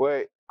like,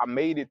 but I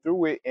made it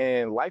through it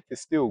and life is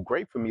still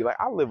great for me. Like,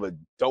 I live a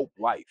dope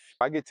life.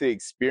 I get to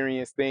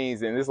experience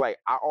things, and it's like,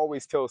 I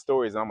always tell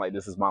stories and I'm like,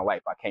 this is my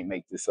life. I can't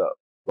make this up,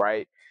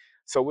 right?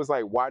 So it's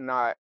like, why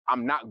not?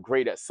 I'm not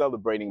great at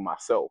celebrating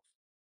myself,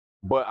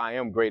 but I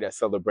am great at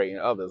celebrating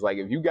others. Like,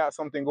 if you got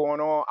something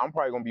going on, I'm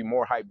probably gonna be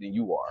more hyped than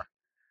you are.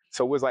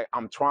 So it's like,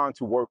 I'm trying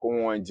to work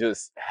on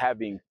just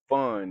having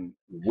fun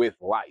with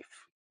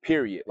life,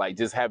 period. Like,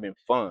 just having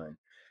fun.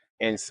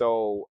 And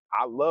so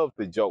I love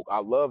the joke. I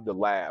love the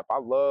laugh. I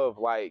love,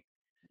 like,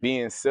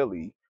 being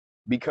silly,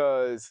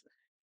 because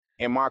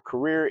in my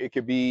career, it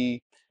could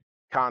be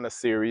kind of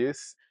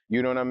serious.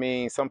 You know what I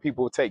mean? Some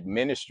people take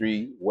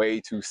ministry way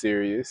too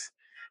serious,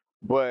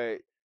 but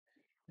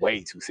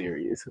way too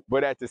serious.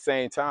 But at the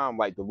same time,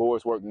 like, the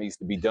Lord's work needs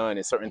to be done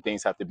and certain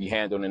things have to be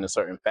handled in a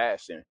certain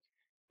fashion.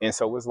 And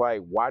so it's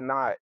like, why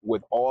not,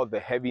 with all the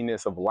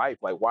heaviness of life,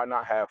 like, why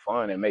not have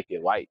fun and make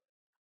it light?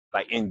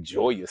 Like,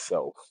 enjoy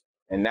yourself.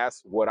 And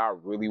that's what I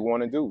really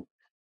want to do.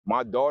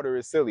 My daughter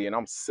is silly and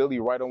I'm silly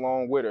right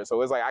along with her.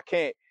 So it's like,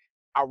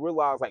 I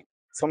realize, like,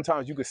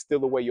 sometimes you can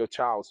steal away your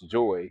child's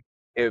joy.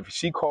 If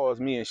she calls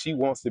me and she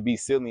wants to be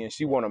silly and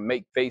she want to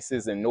make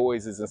faces and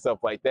noises and stuff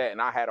like that,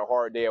 and I had a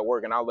hard day at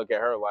work and I look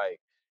at her like,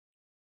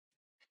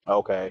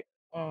 okay.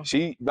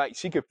 She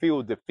could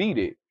feel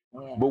defeated.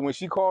 Yeah. But when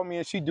she called me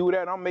and she do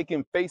that, I'm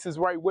making faces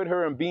right with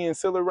her and being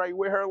silly right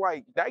with her,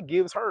 like, that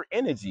gives her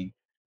energy.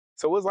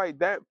 So it's like,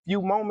 that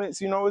few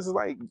moments, it's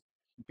like,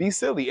 be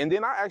silly. And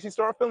then I actually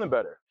start feeling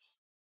better.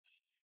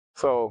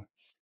 So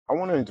I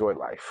want to enjoy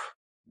life.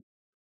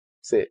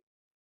 That's it.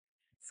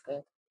 That's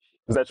good.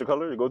 Is that your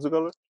color? Your go-to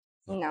color?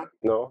 No.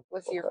 No?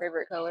 What's your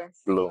favorite color?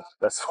 Blue.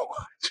 That's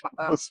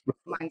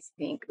mine's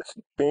pink.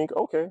 Pink,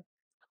 okay.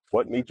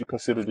 What made you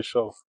consider the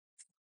show?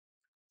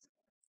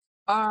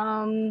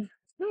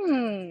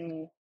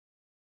 Hmm.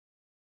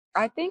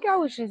 I think I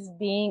was just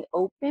being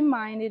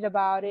open-minded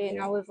about it,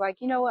 and I was like,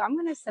 you know what, I'm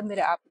gonna submit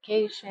an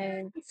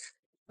application.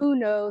 Who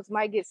knows,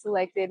 might get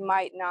selected,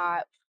 might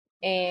not.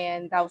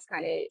 And that was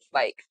kind of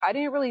like, I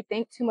didn't really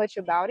think too much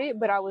about it,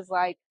 but I was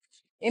like,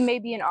 it may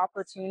be an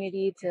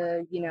opportunity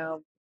to,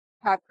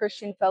 have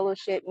Christian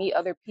fellowship, meet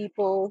other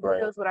people, who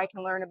Right. knows what I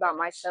can learn about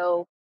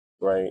myself.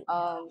 Right.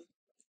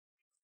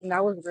 And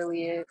that was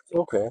really it.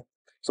 Okay.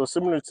 So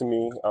similar to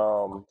me,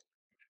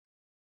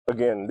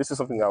 again, this is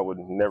something I would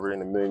never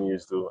in a million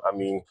years do. I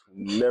mean,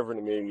 never in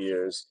a million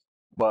years.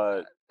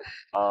 But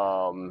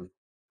I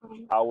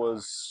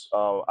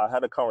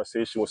had a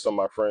conversation with some of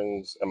my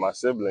friends and my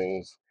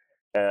siblings,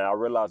 and I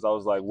realized I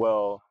was like,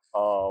 well,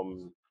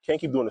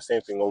 can't keep doing the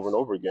same thing over and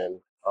over again.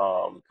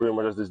 Pretty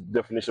much as this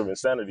definition of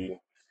insanity.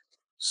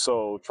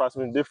 So try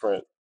something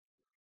different.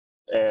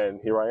 And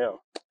here I am.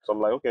 So I'm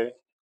like, okay,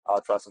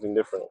 I'll try something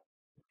different.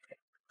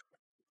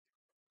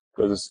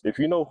 Because if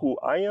you know who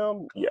I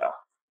am, yeah.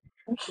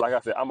 Like I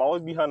said, I'm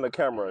always behind the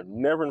camera,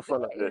 never in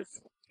front of it.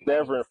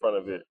 Never in front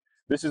of it.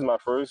 This is my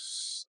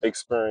first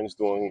experience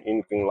doing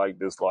anything like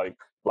this. Like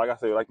I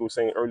said, like we were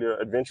saying earlier,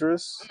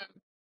 adventurous.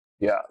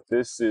 Yeah,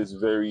 this is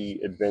very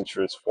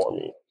adventurous for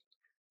me.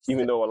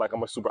 Even though like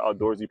I'm a super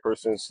outdoorsy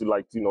person, so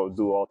like, do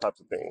all types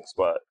of things.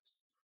 But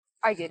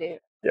I get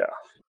it. yeah.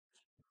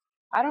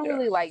 I don't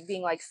really like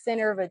being like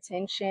center of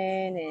attention,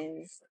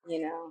 and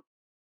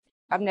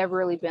I've never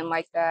really been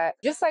like that.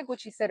 Just like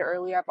what you said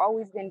earlier, I've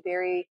always been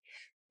very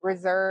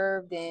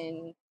reserved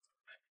and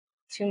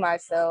to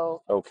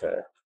myself. Okay.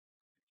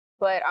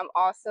 But I'm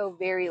also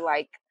very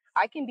like,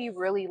 I can be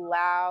really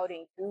loud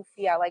and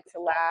goofy. I like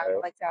to laugh, I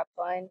like to have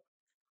fun.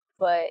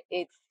 But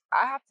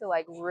I have to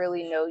like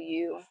really know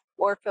you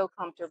or feel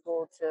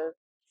comfortable to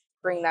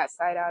bring that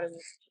side out of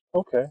me.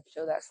 Okay.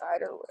 Show that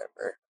side or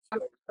whatever. I'm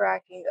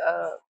cracking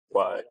up.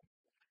 Why?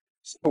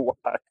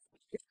 Why?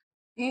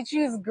 You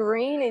choose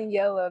green and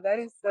yellow. That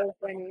is so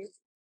funny.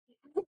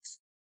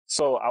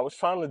 So I was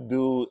trying to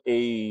do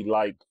a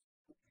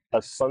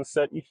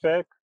sunset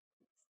effect,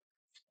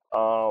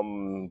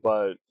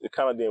 but it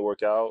kind of didn't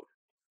work out.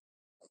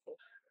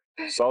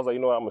 So I was like, you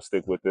know what, I'm gonna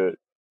stick with it.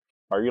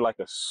 Are you like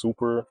a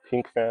super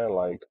pink fan,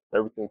 like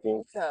everything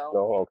pink? No.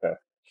 No, okay.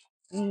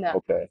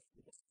 No. Okay.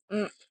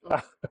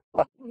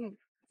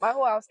 My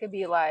whole house could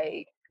be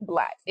like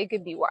black. It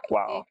could be white.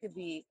 Wow.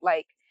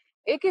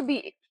 It could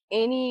be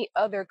any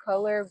other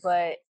color,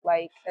 but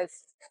like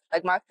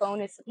my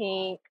phone is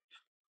pink.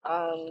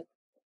 I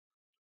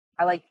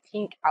like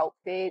pink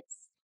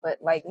outfits, but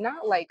like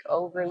not like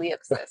overly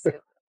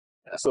obsessive.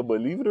 So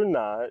believe it or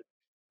not,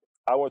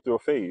 I went through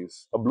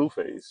a blue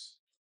phase.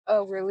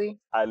 Oh, really?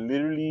 I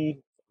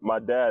literally, my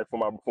dad for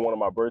one of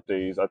my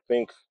birthdays, I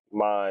think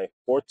my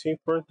 14th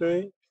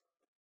birthday,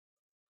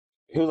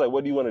 he was like,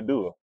 "What do you want to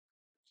do?"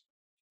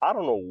 I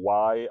don't know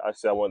why I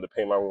said I wanted to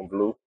paint my room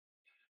blue.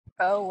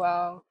 Oh,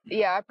 wow.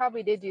 Yeah, I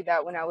probably did do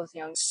that when I was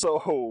young.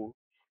 So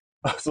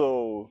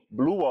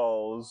blue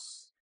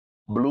walls,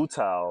 blue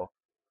tile,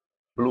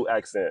 blue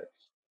accent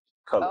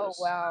colors.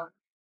 Oh, wow.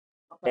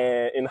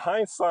 And in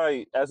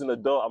hindsight, as an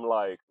adult, I'm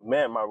like,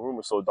 man, my room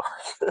is so dark.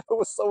 It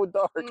was so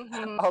dark.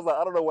 I was like,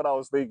 I don't know what I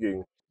was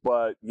thinking.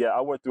 But yeah,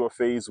 I went through a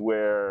phase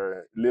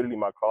where literally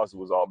my closet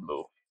was all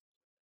blue.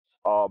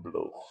 All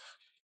blue.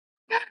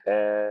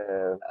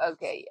 And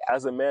okay, yeah.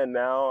 As a man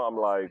now, I'm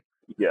like,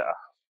 yeah.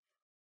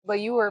 But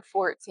you were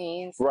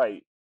 14. So.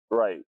 Right.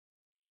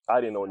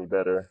 I didn't know any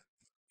better.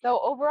 So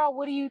overall,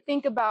 what do you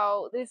think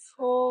about this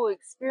whole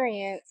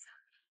experience?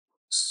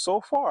 So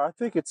far, I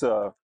think it's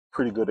a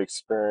pretty good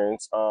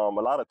experience. A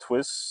lot of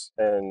twists,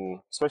 and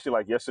especially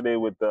like yesterday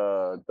with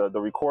the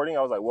recording,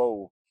 I was like,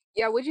 whoa.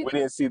 Yeah, what'd you We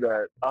think? didn't see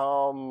that.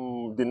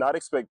 Did not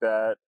expect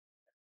that.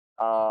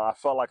 I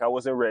felt like I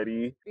wasn't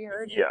ready. We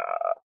heard yeah,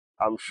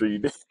 I'm sure you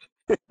did.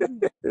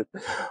 that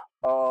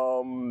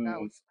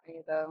was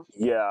funny though.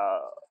 Yeah.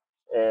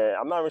 And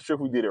I'm not even sure if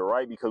we did it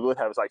right because we'll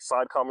have like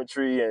side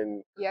commentary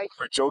and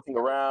we're joking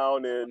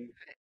around and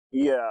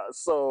yeah.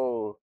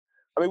 So,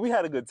 I mean, we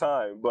had a good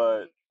time,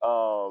 but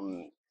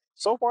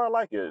so far I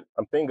like it.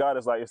 Thank God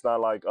it's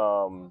not like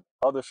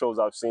other shows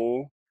I've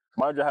seen.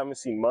 Mind you, I haven't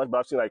seen much, but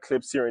I've seen like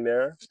clips here and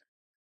there.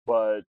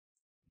 But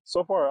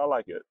so far I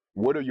like it.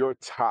 What are your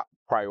top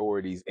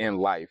priorities in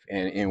life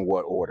and in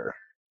what order?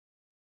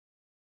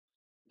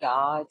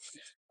 God,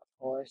 of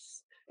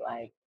course,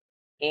 like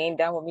he ain't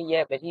done with me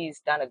yet, but he's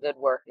done a good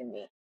work in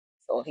me.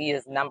 So he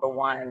is number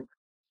one.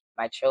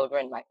 My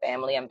children, my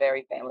family. I'm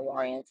very family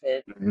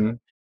oriented. Mm-hmm.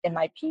 And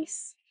my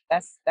peace.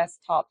 That's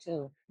top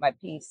two. My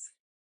peace.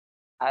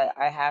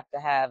 I have to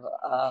have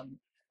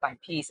my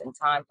peace and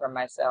time for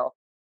myself.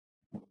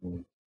 Mm-hmm.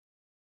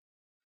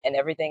 And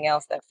everything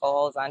else that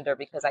falls under,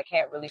 because I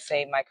can't really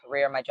say my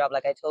career, my job,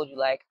 like I told you,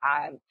 like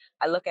I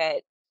look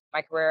at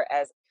my career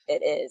as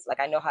it is. Like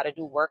I know how to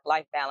do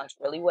work-life balance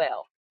really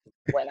well.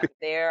 When I'm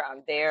there,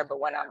 I'm there. But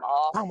when I'm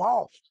off, I'm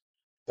off.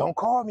 Don't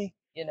call me.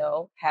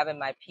 Having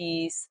my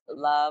peace,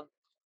 love,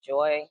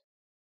 joy,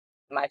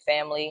 my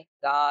family,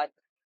 God,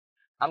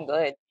 I'm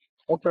good.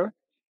 Okay.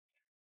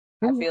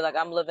 I feel like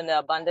I'm living the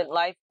abundant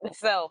life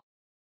myself.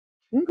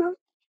 Okay.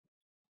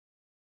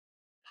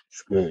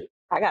 It's good.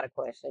 I got a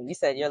question. You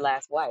said your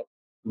last wife.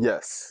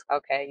 Yes.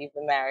 Okay, you've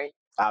been married.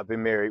 I've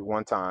been married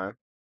one time.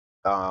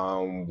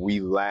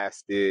 We were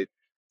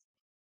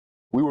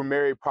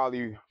married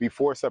probably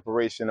before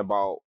separation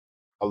about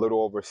a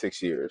little over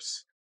 6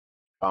 years.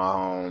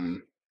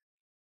 Once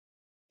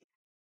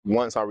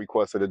I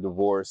requested a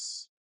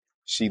divorce,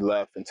 she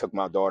left and took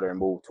my daughter and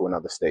moved to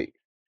another state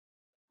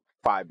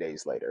 5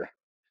 days later.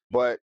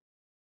 But,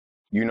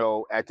 you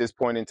know, at this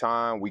point in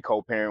time, we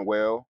co-parent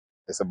well.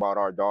 It's about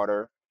our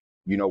daughter.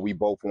 You know, we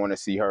both want to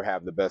see her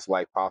have the best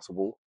life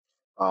possible.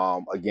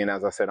 Again,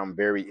 as I said, I'm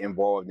very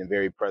involved and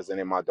very present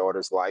in my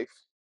daughter's life.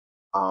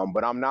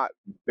 But I'm not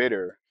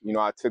bitter. You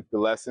know, I took the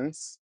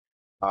lessons.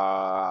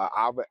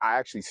 I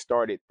actually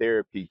started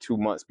therapy 2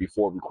 months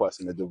before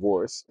requesting a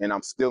divorce, and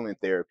I'm still in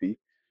therapy.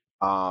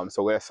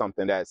 So that's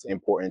something that's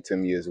important to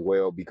me as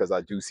well, because I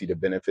do see the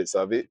benefits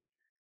of it.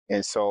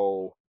 And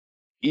so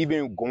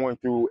even going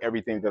through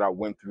everything that I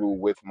went through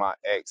with my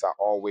ex, I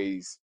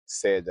always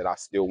said that I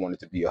still wanted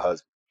to be a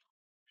husband.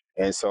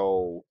 And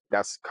so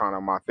that's kind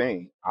of my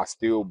thing. I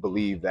still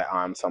believe that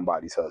I'm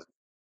somebody's husband.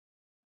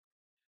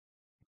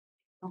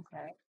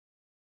 Okay.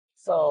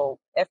 So,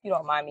 if you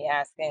don't mind me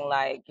asking,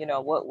 like, you know,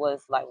 what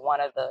was like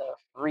one of the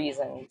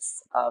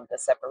reasons of the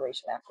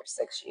separation after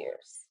 6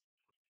 years?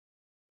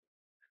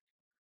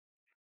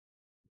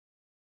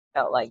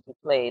 Felt like you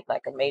played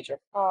like a major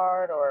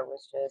part, or it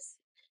was just.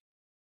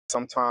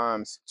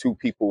 Sometimes two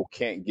people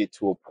can't get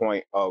to a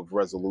point of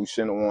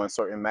resolution on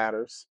certain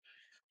matters.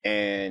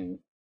 And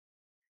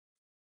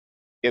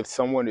if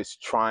someone is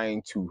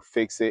trying to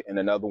fix it and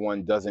another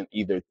one doesn't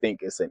either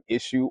think it's an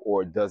issue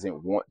or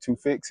doesn't want to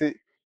fix it,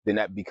 then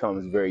that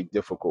becomes very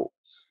difficult.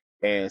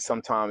 And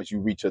sometimes you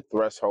reach a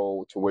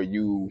threshold to where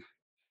you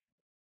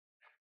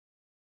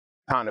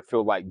kind of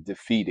feel like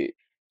defeated.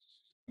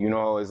 You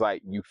know, it's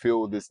like you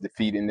feel this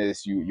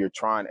defeatedness, you're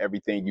trying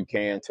everything you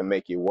can to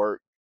make it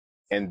work.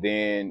 And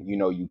then, you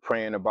know, you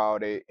praying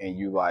about it and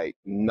you like,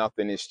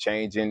 nothing is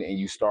changing, and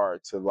you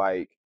start to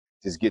like,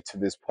 just get to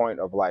this point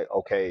of like,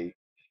 okay,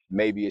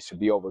 maybe it should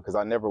be over, because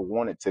I never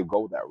wanted to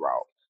go that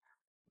route.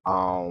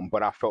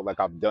 But I felt like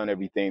I've done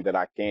everything that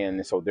I can,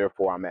 and so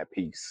therefore I'm at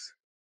peace.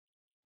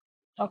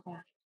 Okay.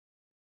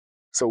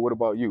 So what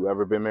about you?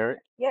 Ever been married?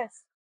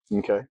 Yes.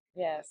 Okay.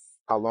 Yes.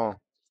 How long?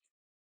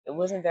 It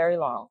wasn't very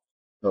long.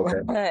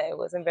 Okay. It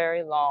wasn't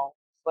very long,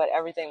 but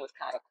everything was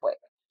kind of quick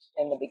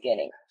in the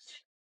beginning,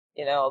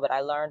 you know, but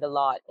I learned a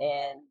lot.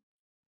 And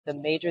the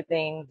major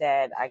thing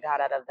that I got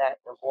out of that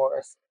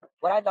divorce,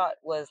 what I thought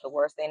was the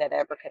worst thing that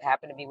ever could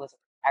happen to me, was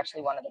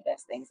actually one of the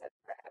best things that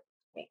ever happened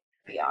to me,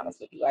 to be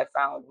honest with you. I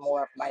found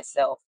more of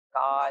myself,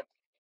 God,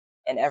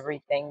 and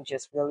everything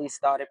just really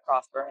started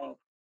prospering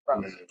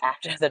from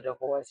after the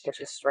divorce, which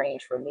is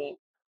strange for me.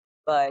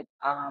 But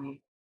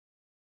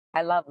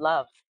I love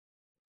love.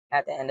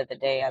 At the end of the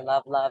day, I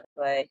love love.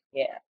 But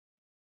yeah.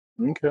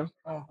 Okay.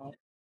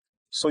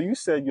 So you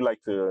said you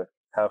like to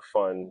have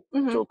fun,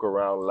 joke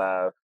around,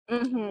 laugh.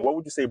 What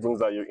would you say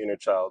brings out your inner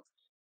child?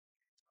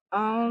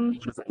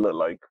 What does it look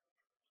like?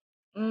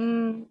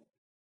 I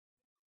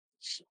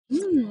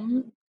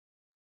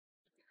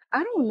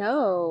don't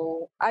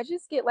know. I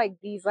just get like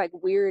these like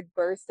weird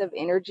bursts of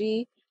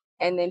energy,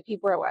 and then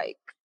people are like,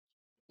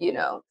 you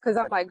know, because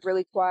I'm like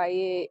really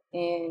quiet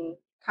and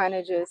kind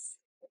of just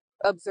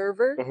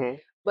observer.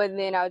 But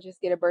then I'll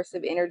just get a burst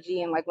of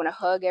energy and like want to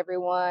hug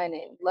everyone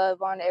and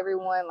love on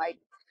everyone. Like,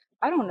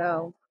 I don't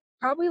know.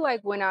 Probably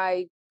like when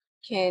I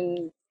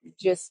can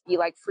just be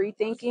like free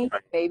thinking,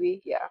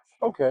 maybe. Yeah.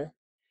 Okay.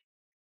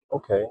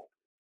 Okay.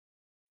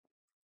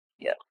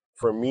 Yeah.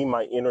 For me,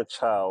 my inner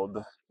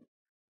child,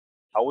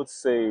 I would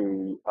say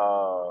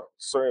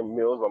certain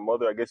meals my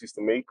mother, I guess, used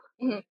to make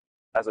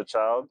as a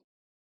child.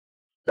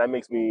 That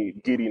makes me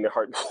giddy in the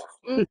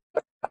heartbeat.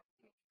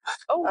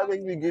 Oh, That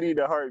makes me giddy in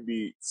the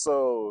heartbeat.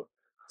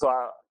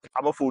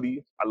 I'm a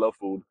foodie. I love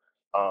food.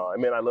 I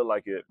mean, I look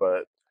like it,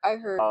 but I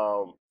heard.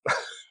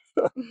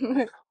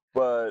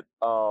 but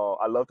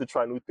I love to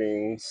try new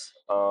things.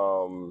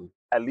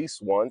 At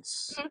least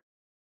once.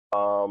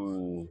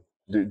 Do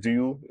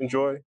you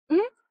enjoy?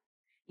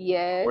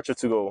 Yes. What's your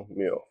to-go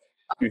meal?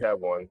 If you have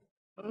one.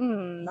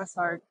 That's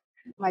hard.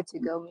 My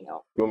to-go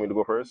meal. You want me to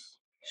go first?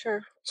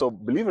 Sure. So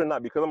believe it or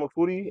not, because I'm a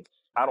foodie,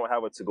 I don't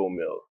have a to-go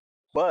meal.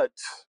 But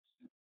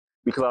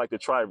because I like to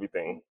try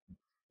everything,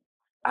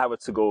 I have a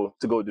to-go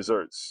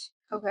desserts.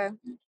 Okay.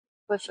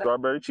 What's that?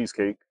 Strawberry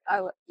cheesecake.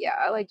 I like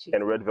cheesecake.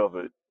 And red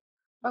velvet.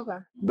 Okay.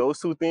 Those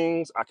two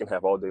things I can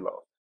have all day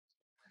long.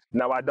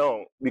 Now I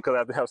don't, because I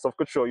have to have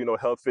self-control, you know,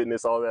 health,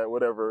 fitness, all that,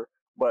 whatever.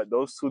 But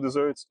those two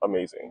desserts,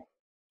 amazing.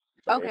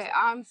 Okay,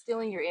 I'm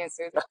stealing your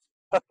answers.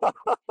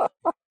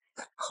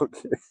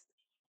 Okay.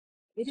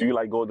 Do you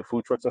like go to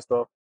food trucks and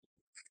stuff?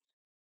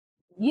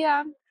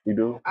 Yeah. You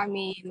do? I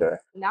mean, Okay.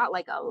 not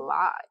like a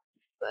lot,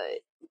 but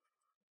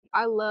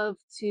I love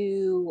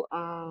to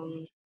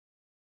go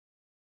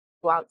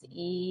out to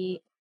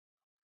eat,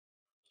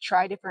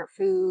 try different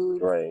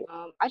foods. Right.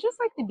 I just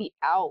like to be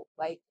out.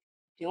 Like,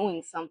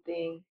 doing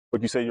something.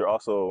 But you say you're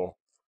also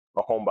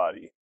a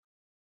homebody.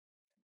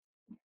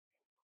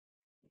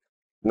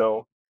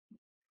 No?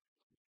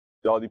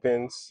 It all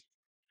depends?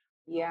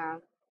 Yeah.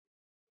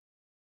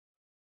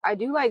 I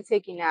do like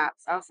taking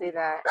naps. I'll say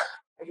that.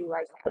 I do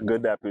like A naps.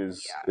 good nap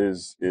is Yeah.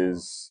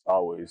 is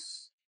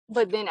always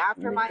But then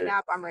after my needed.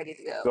 nap, I'm ready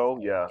to go. So,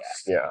 yeah.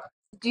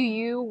 Do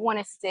you want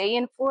to stay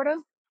in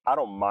Florida? I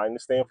don't mind to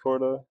stay in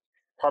Florida.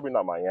 Probably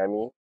not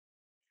Miami.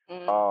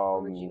 Where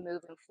would you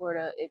move in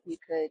Florida if you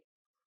could?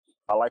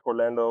 I like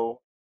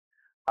Orlando.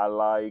 I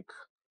like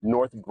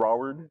North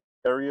Broward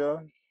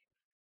area.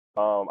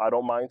 I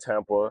don't mind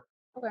Tampa.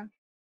 Okay.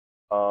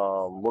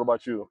 What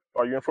about you?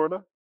 Are you in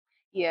Florida?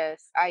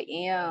 Yes, I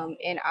am.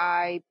 And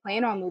I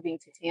plan on moving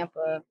to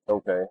Tampa.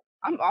 Okay.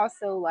 I'm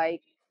also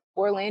like,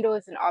 Orlando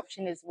is an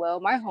option as well.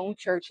 My home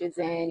church is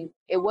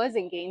it was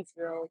in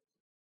Gainesville.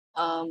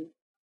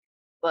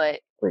 But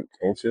Wait,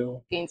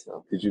 Gainesville?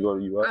 Gainesville. Did you go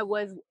to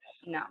US?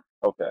 No.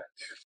 Okay.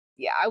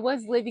 Yeah, I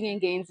was living in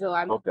Gainesville.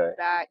 I moved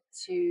back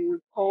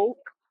to Polk,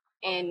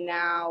 and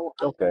now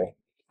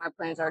my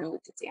plans are to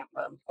move to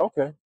Tampa.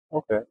 Okay.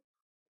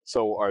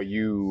 So are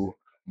you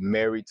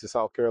married to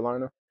South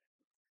Carolina?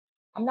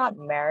 I'm not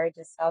married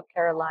to South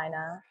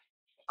Carolina,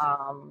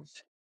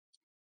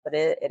 but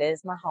it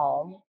is my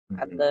home.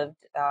 I've lived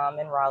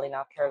in Raleigh,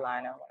 North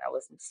Carolina when I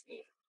was in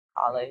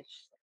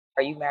college.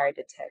 Are you married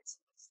to Texas?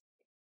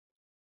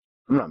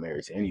 I'm not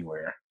married to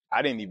anywhere.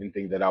 I didn't even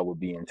think that I would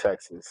be in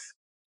Texas.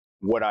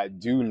 What I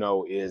do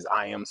know is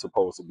I am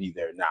supposed to be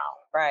there now.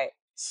 Right.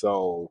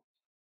 So,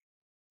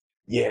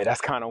 yeah,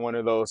 that's kind of one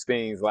of those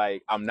things.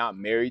 Like, I'm not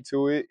married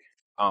to it.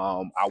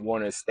 I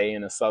want to stay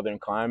in a southern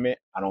climate.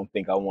 I don't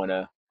think I want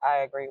to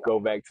go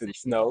back to the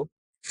snow.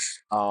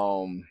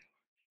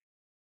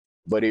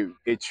 But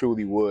it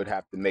truly would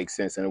have to make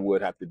sense, and it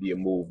would have to be a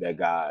move that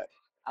God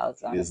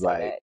is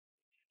like,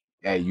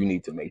 hey, you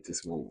need to make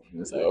this move.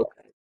 And it's like,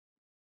 okay.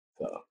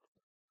 So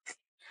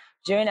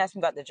Jane asked me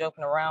about the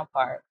joking around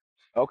part.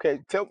 Okay,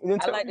 tell me.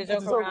 I like to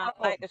joke around.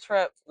 I like the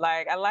trip.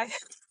 Like I like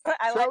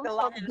to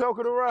laugh.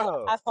 Joking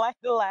around. I like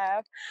to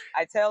laugh.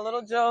 I tell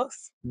little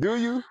jokes. Do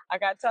you? I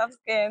got tough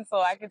skin,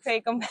 so I can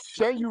take them.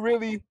 Can you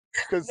really?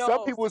 Because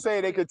some people say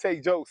they could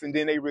take jokes and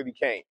then they really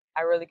can't.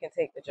 I really can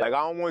take the joke. Like,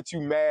 I don't want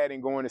you mad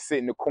and going to sit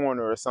in the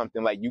corner or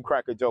something. Like, you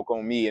crack a joke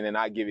on me and then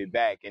I give it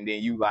back, and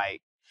then you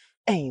like,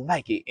 I ain't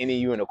like it, and then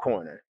you in the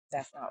corner.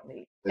 That's not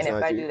me. And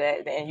if I do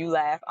that and you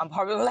laugh, I'm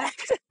probably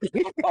laughing.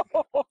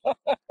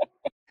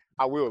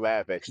 I will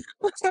laugh at you.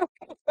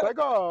 Like,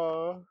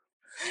 oh.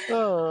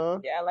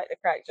 Yeah, I like to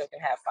crack joke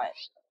and have fun.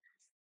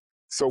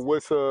 So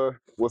what's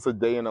a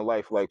day in the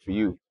life like for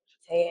you?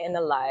 Day in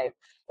the life.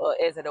 Well,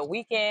 is it a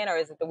weekend or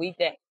is it the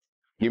weekday?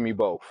 Give me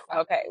both.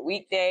 Okay,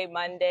 weekday,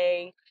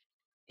 Monday,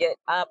 get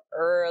up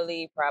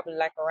early, probably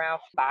like around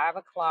 5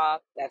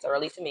 o'clock. That's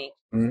early to me.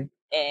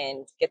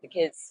 And get the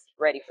kids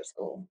ready for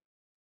school.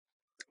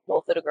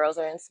 Both of the girls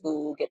are in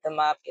school. Get them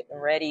up, get them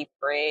ready,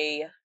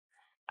 pray,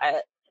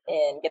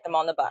 and get them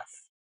on the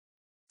bus.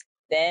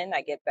 Then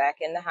I get back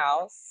in the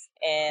house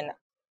and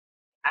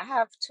I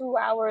have 2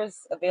 hours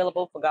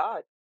available for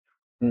God.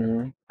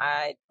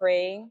 I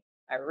pray,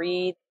 I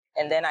read,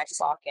 and then I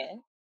clock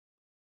in.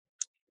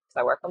 So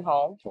I work from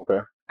home. Okay.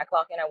 I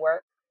clock in at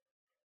work,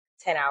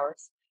 10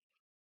 hours.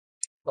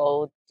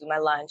 Go do my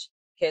lunch.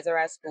 Kids are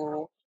at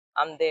school.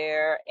 I'm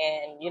there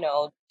and,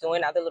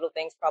 doing other little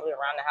things probably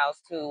around the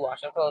house too,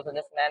 washing clothes and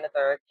this and that and the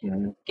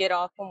third. Get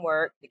off from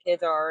work. The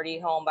kids are already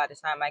home by the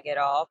time I get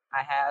off.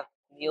 I have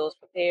meals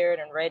prepared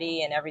and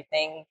ready and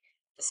everything.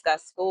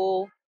 Discuss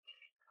school.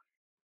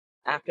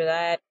 After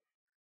that,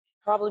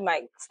 probably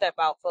might step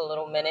out for a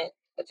little minute.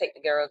 I take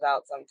the girls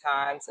out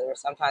sometimes, or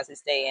sometimes we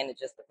stay in. It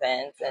just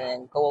depends. And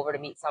then go over to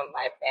meet some of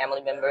my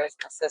family members,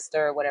 my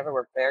sister, whatever.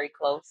 We're very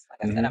close.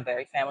 Like I said, I'm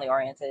very family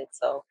oriented.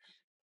 So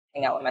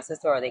hang out with my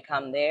sister, or they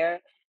come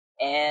there,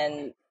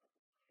 and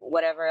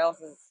whatever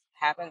else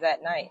happens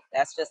at night.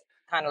 That's just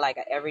kind of like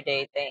an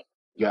everyday thing.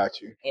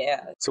 Got you.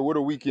 Yeah. So what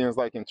are weekends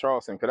like in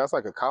Charleston? Because that's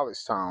like a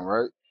college town,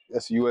 right?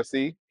 That's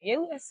USC?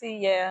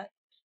 USC, yeah.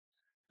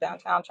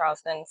 Downtown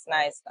Charleston, it's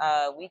nice.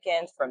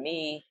 Weekends for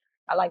me,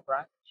 I like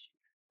brunch.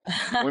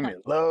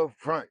 Women love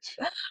brunch.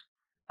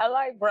 I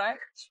like brunch.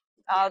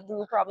 I'll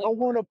do probably. I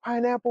want a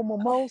pineapple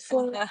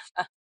mimosa.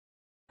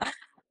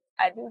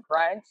 I do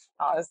brunch,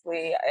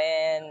 honestly,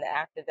 and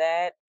after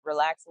that,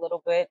 relax a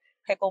little bit.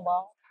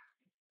 Pickleball.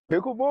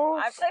 Pickleball?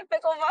 I play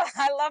pickleball.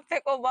 I love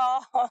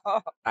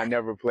pickleball. I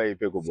never played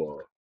pickleball.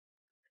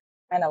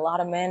 And a lot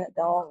of men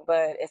don't,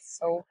 but it's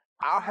so.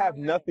 I'll have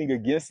nothing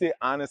against it.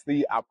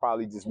 Honestly, I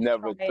probably just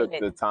never took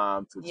the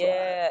time to try.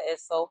 Yeah,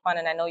 it's so fun,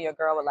 and I know your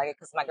girl would like it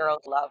because my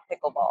girls love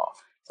pickleball.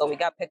 So we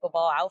got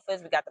pickleball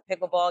outfits, we got the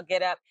pickleball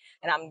get up,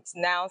 and I'm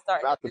now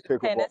starting. Got the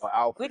pickleball tennis.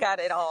 outfits. We got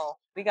it all.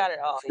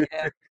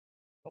 Yeah.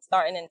 I'm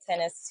starting in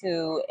tennis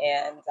too,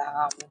 and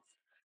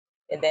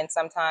then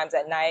sometimes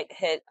at night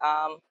hit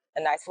a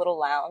nice little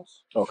lounge.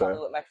 Okay.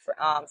 Probably with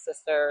my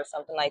sister or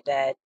something like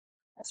that.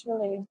 That's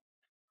really,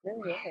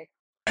 really good.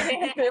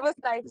 It was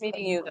nice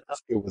meeting you, though.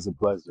 It was a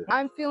pleasure.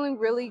 I'm feeling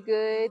really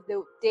good.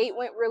 The date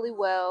went really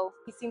well.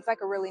 He seems like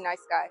a really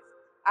nice guy.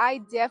 I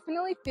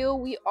definitely feel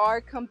we are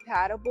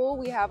compatible.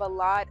 We have a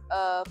lot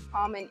of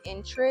common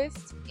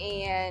interests,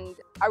 and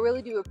I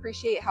really do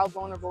appreciate how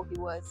vulnerable he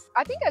was.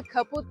 I think a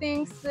couple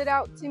things stood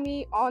out to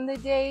me on the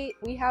date.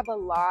 We have a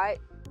lot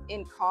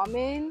in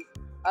common,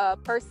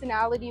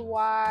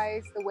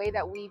 personality-wise, the way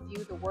that we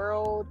view the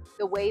world,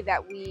 the way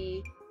that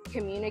we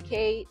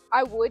communicate.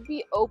 I would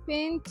be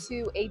open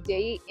to a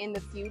date in the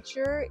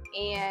future,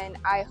 and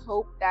I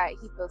hope that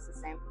he feels the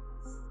same.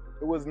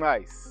 It was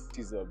nice.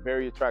 She's a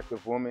very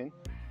attractive woman,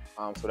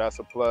 so that's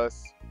a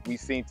plus. We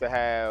seem to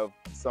have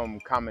some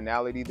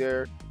commonality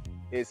there.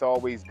 It's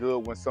always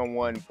good when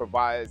someone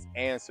provides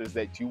answers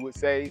that you would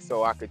say,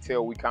 so I could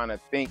tell we kind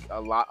of think a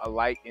lot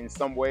alike in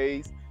some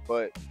ways,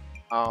 but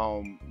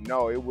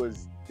no, it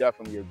was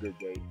definitely a good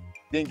date.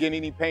 Didn't get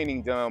any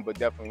painting done, but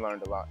definitely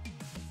learned a lot.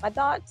 My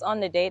thoughts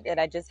on the date that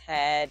I just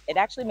had, it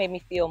actually made me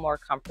feel more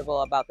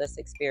comfortable about this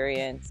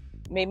experience.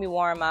 It made me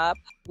warm up.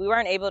 We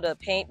weren't able to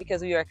paint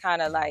because we were kind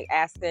of like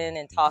asking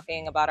and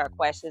talking about our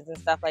questions and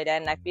stuff like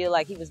that. And I feel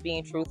like he was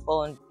being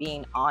truthful and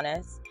being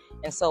honest.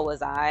 And so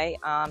was I.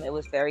 It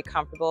was very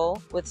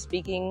comfortable with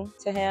speaking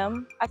to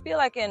him. I feel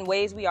like in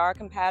ways we are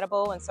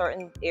compatible in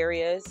certain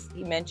areas.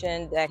 He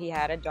mentioned that he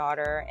had a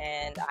daughter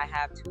and I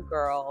have 2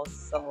 girls.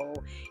 So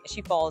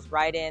she falls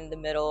right in the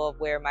middle of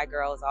where my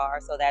girls are.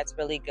 So that's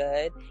really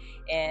good.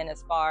 And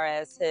as far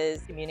as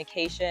his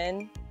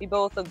communication, we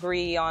both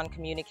agree on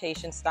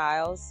communication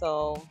styles.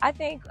 So I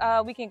think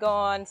we can go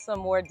on some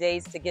more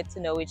dates to get to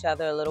know each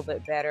other a little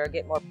bit better,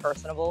 get more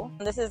personable.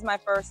 This is my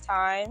first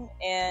time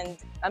and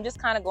I'm just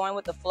kind of going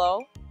with the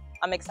flow.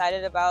 I'm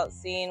excited about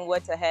seeing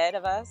what's ahead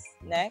of us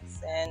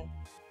next, and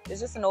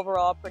it's just an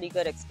overall pretty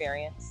good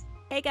experience.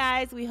 Hey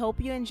guys, we hope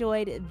you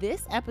enjoyed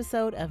this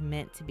episode of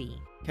Meant to Be.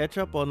 Catch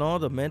up on all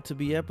the Meant to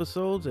Be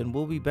episodes, and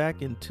we'll be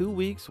back in 2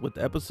 weeks with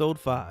episode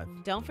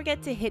 5. Don't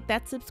forget to hit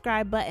that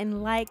subscribe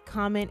button, like,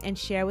 comment, and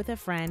share with a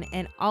friend.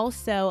 And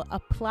also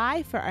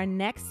apply for our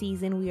next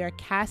season. We are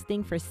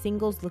casting for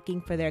singles looking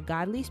for their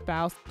godly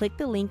spouse. Click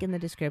the link in the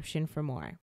description for more.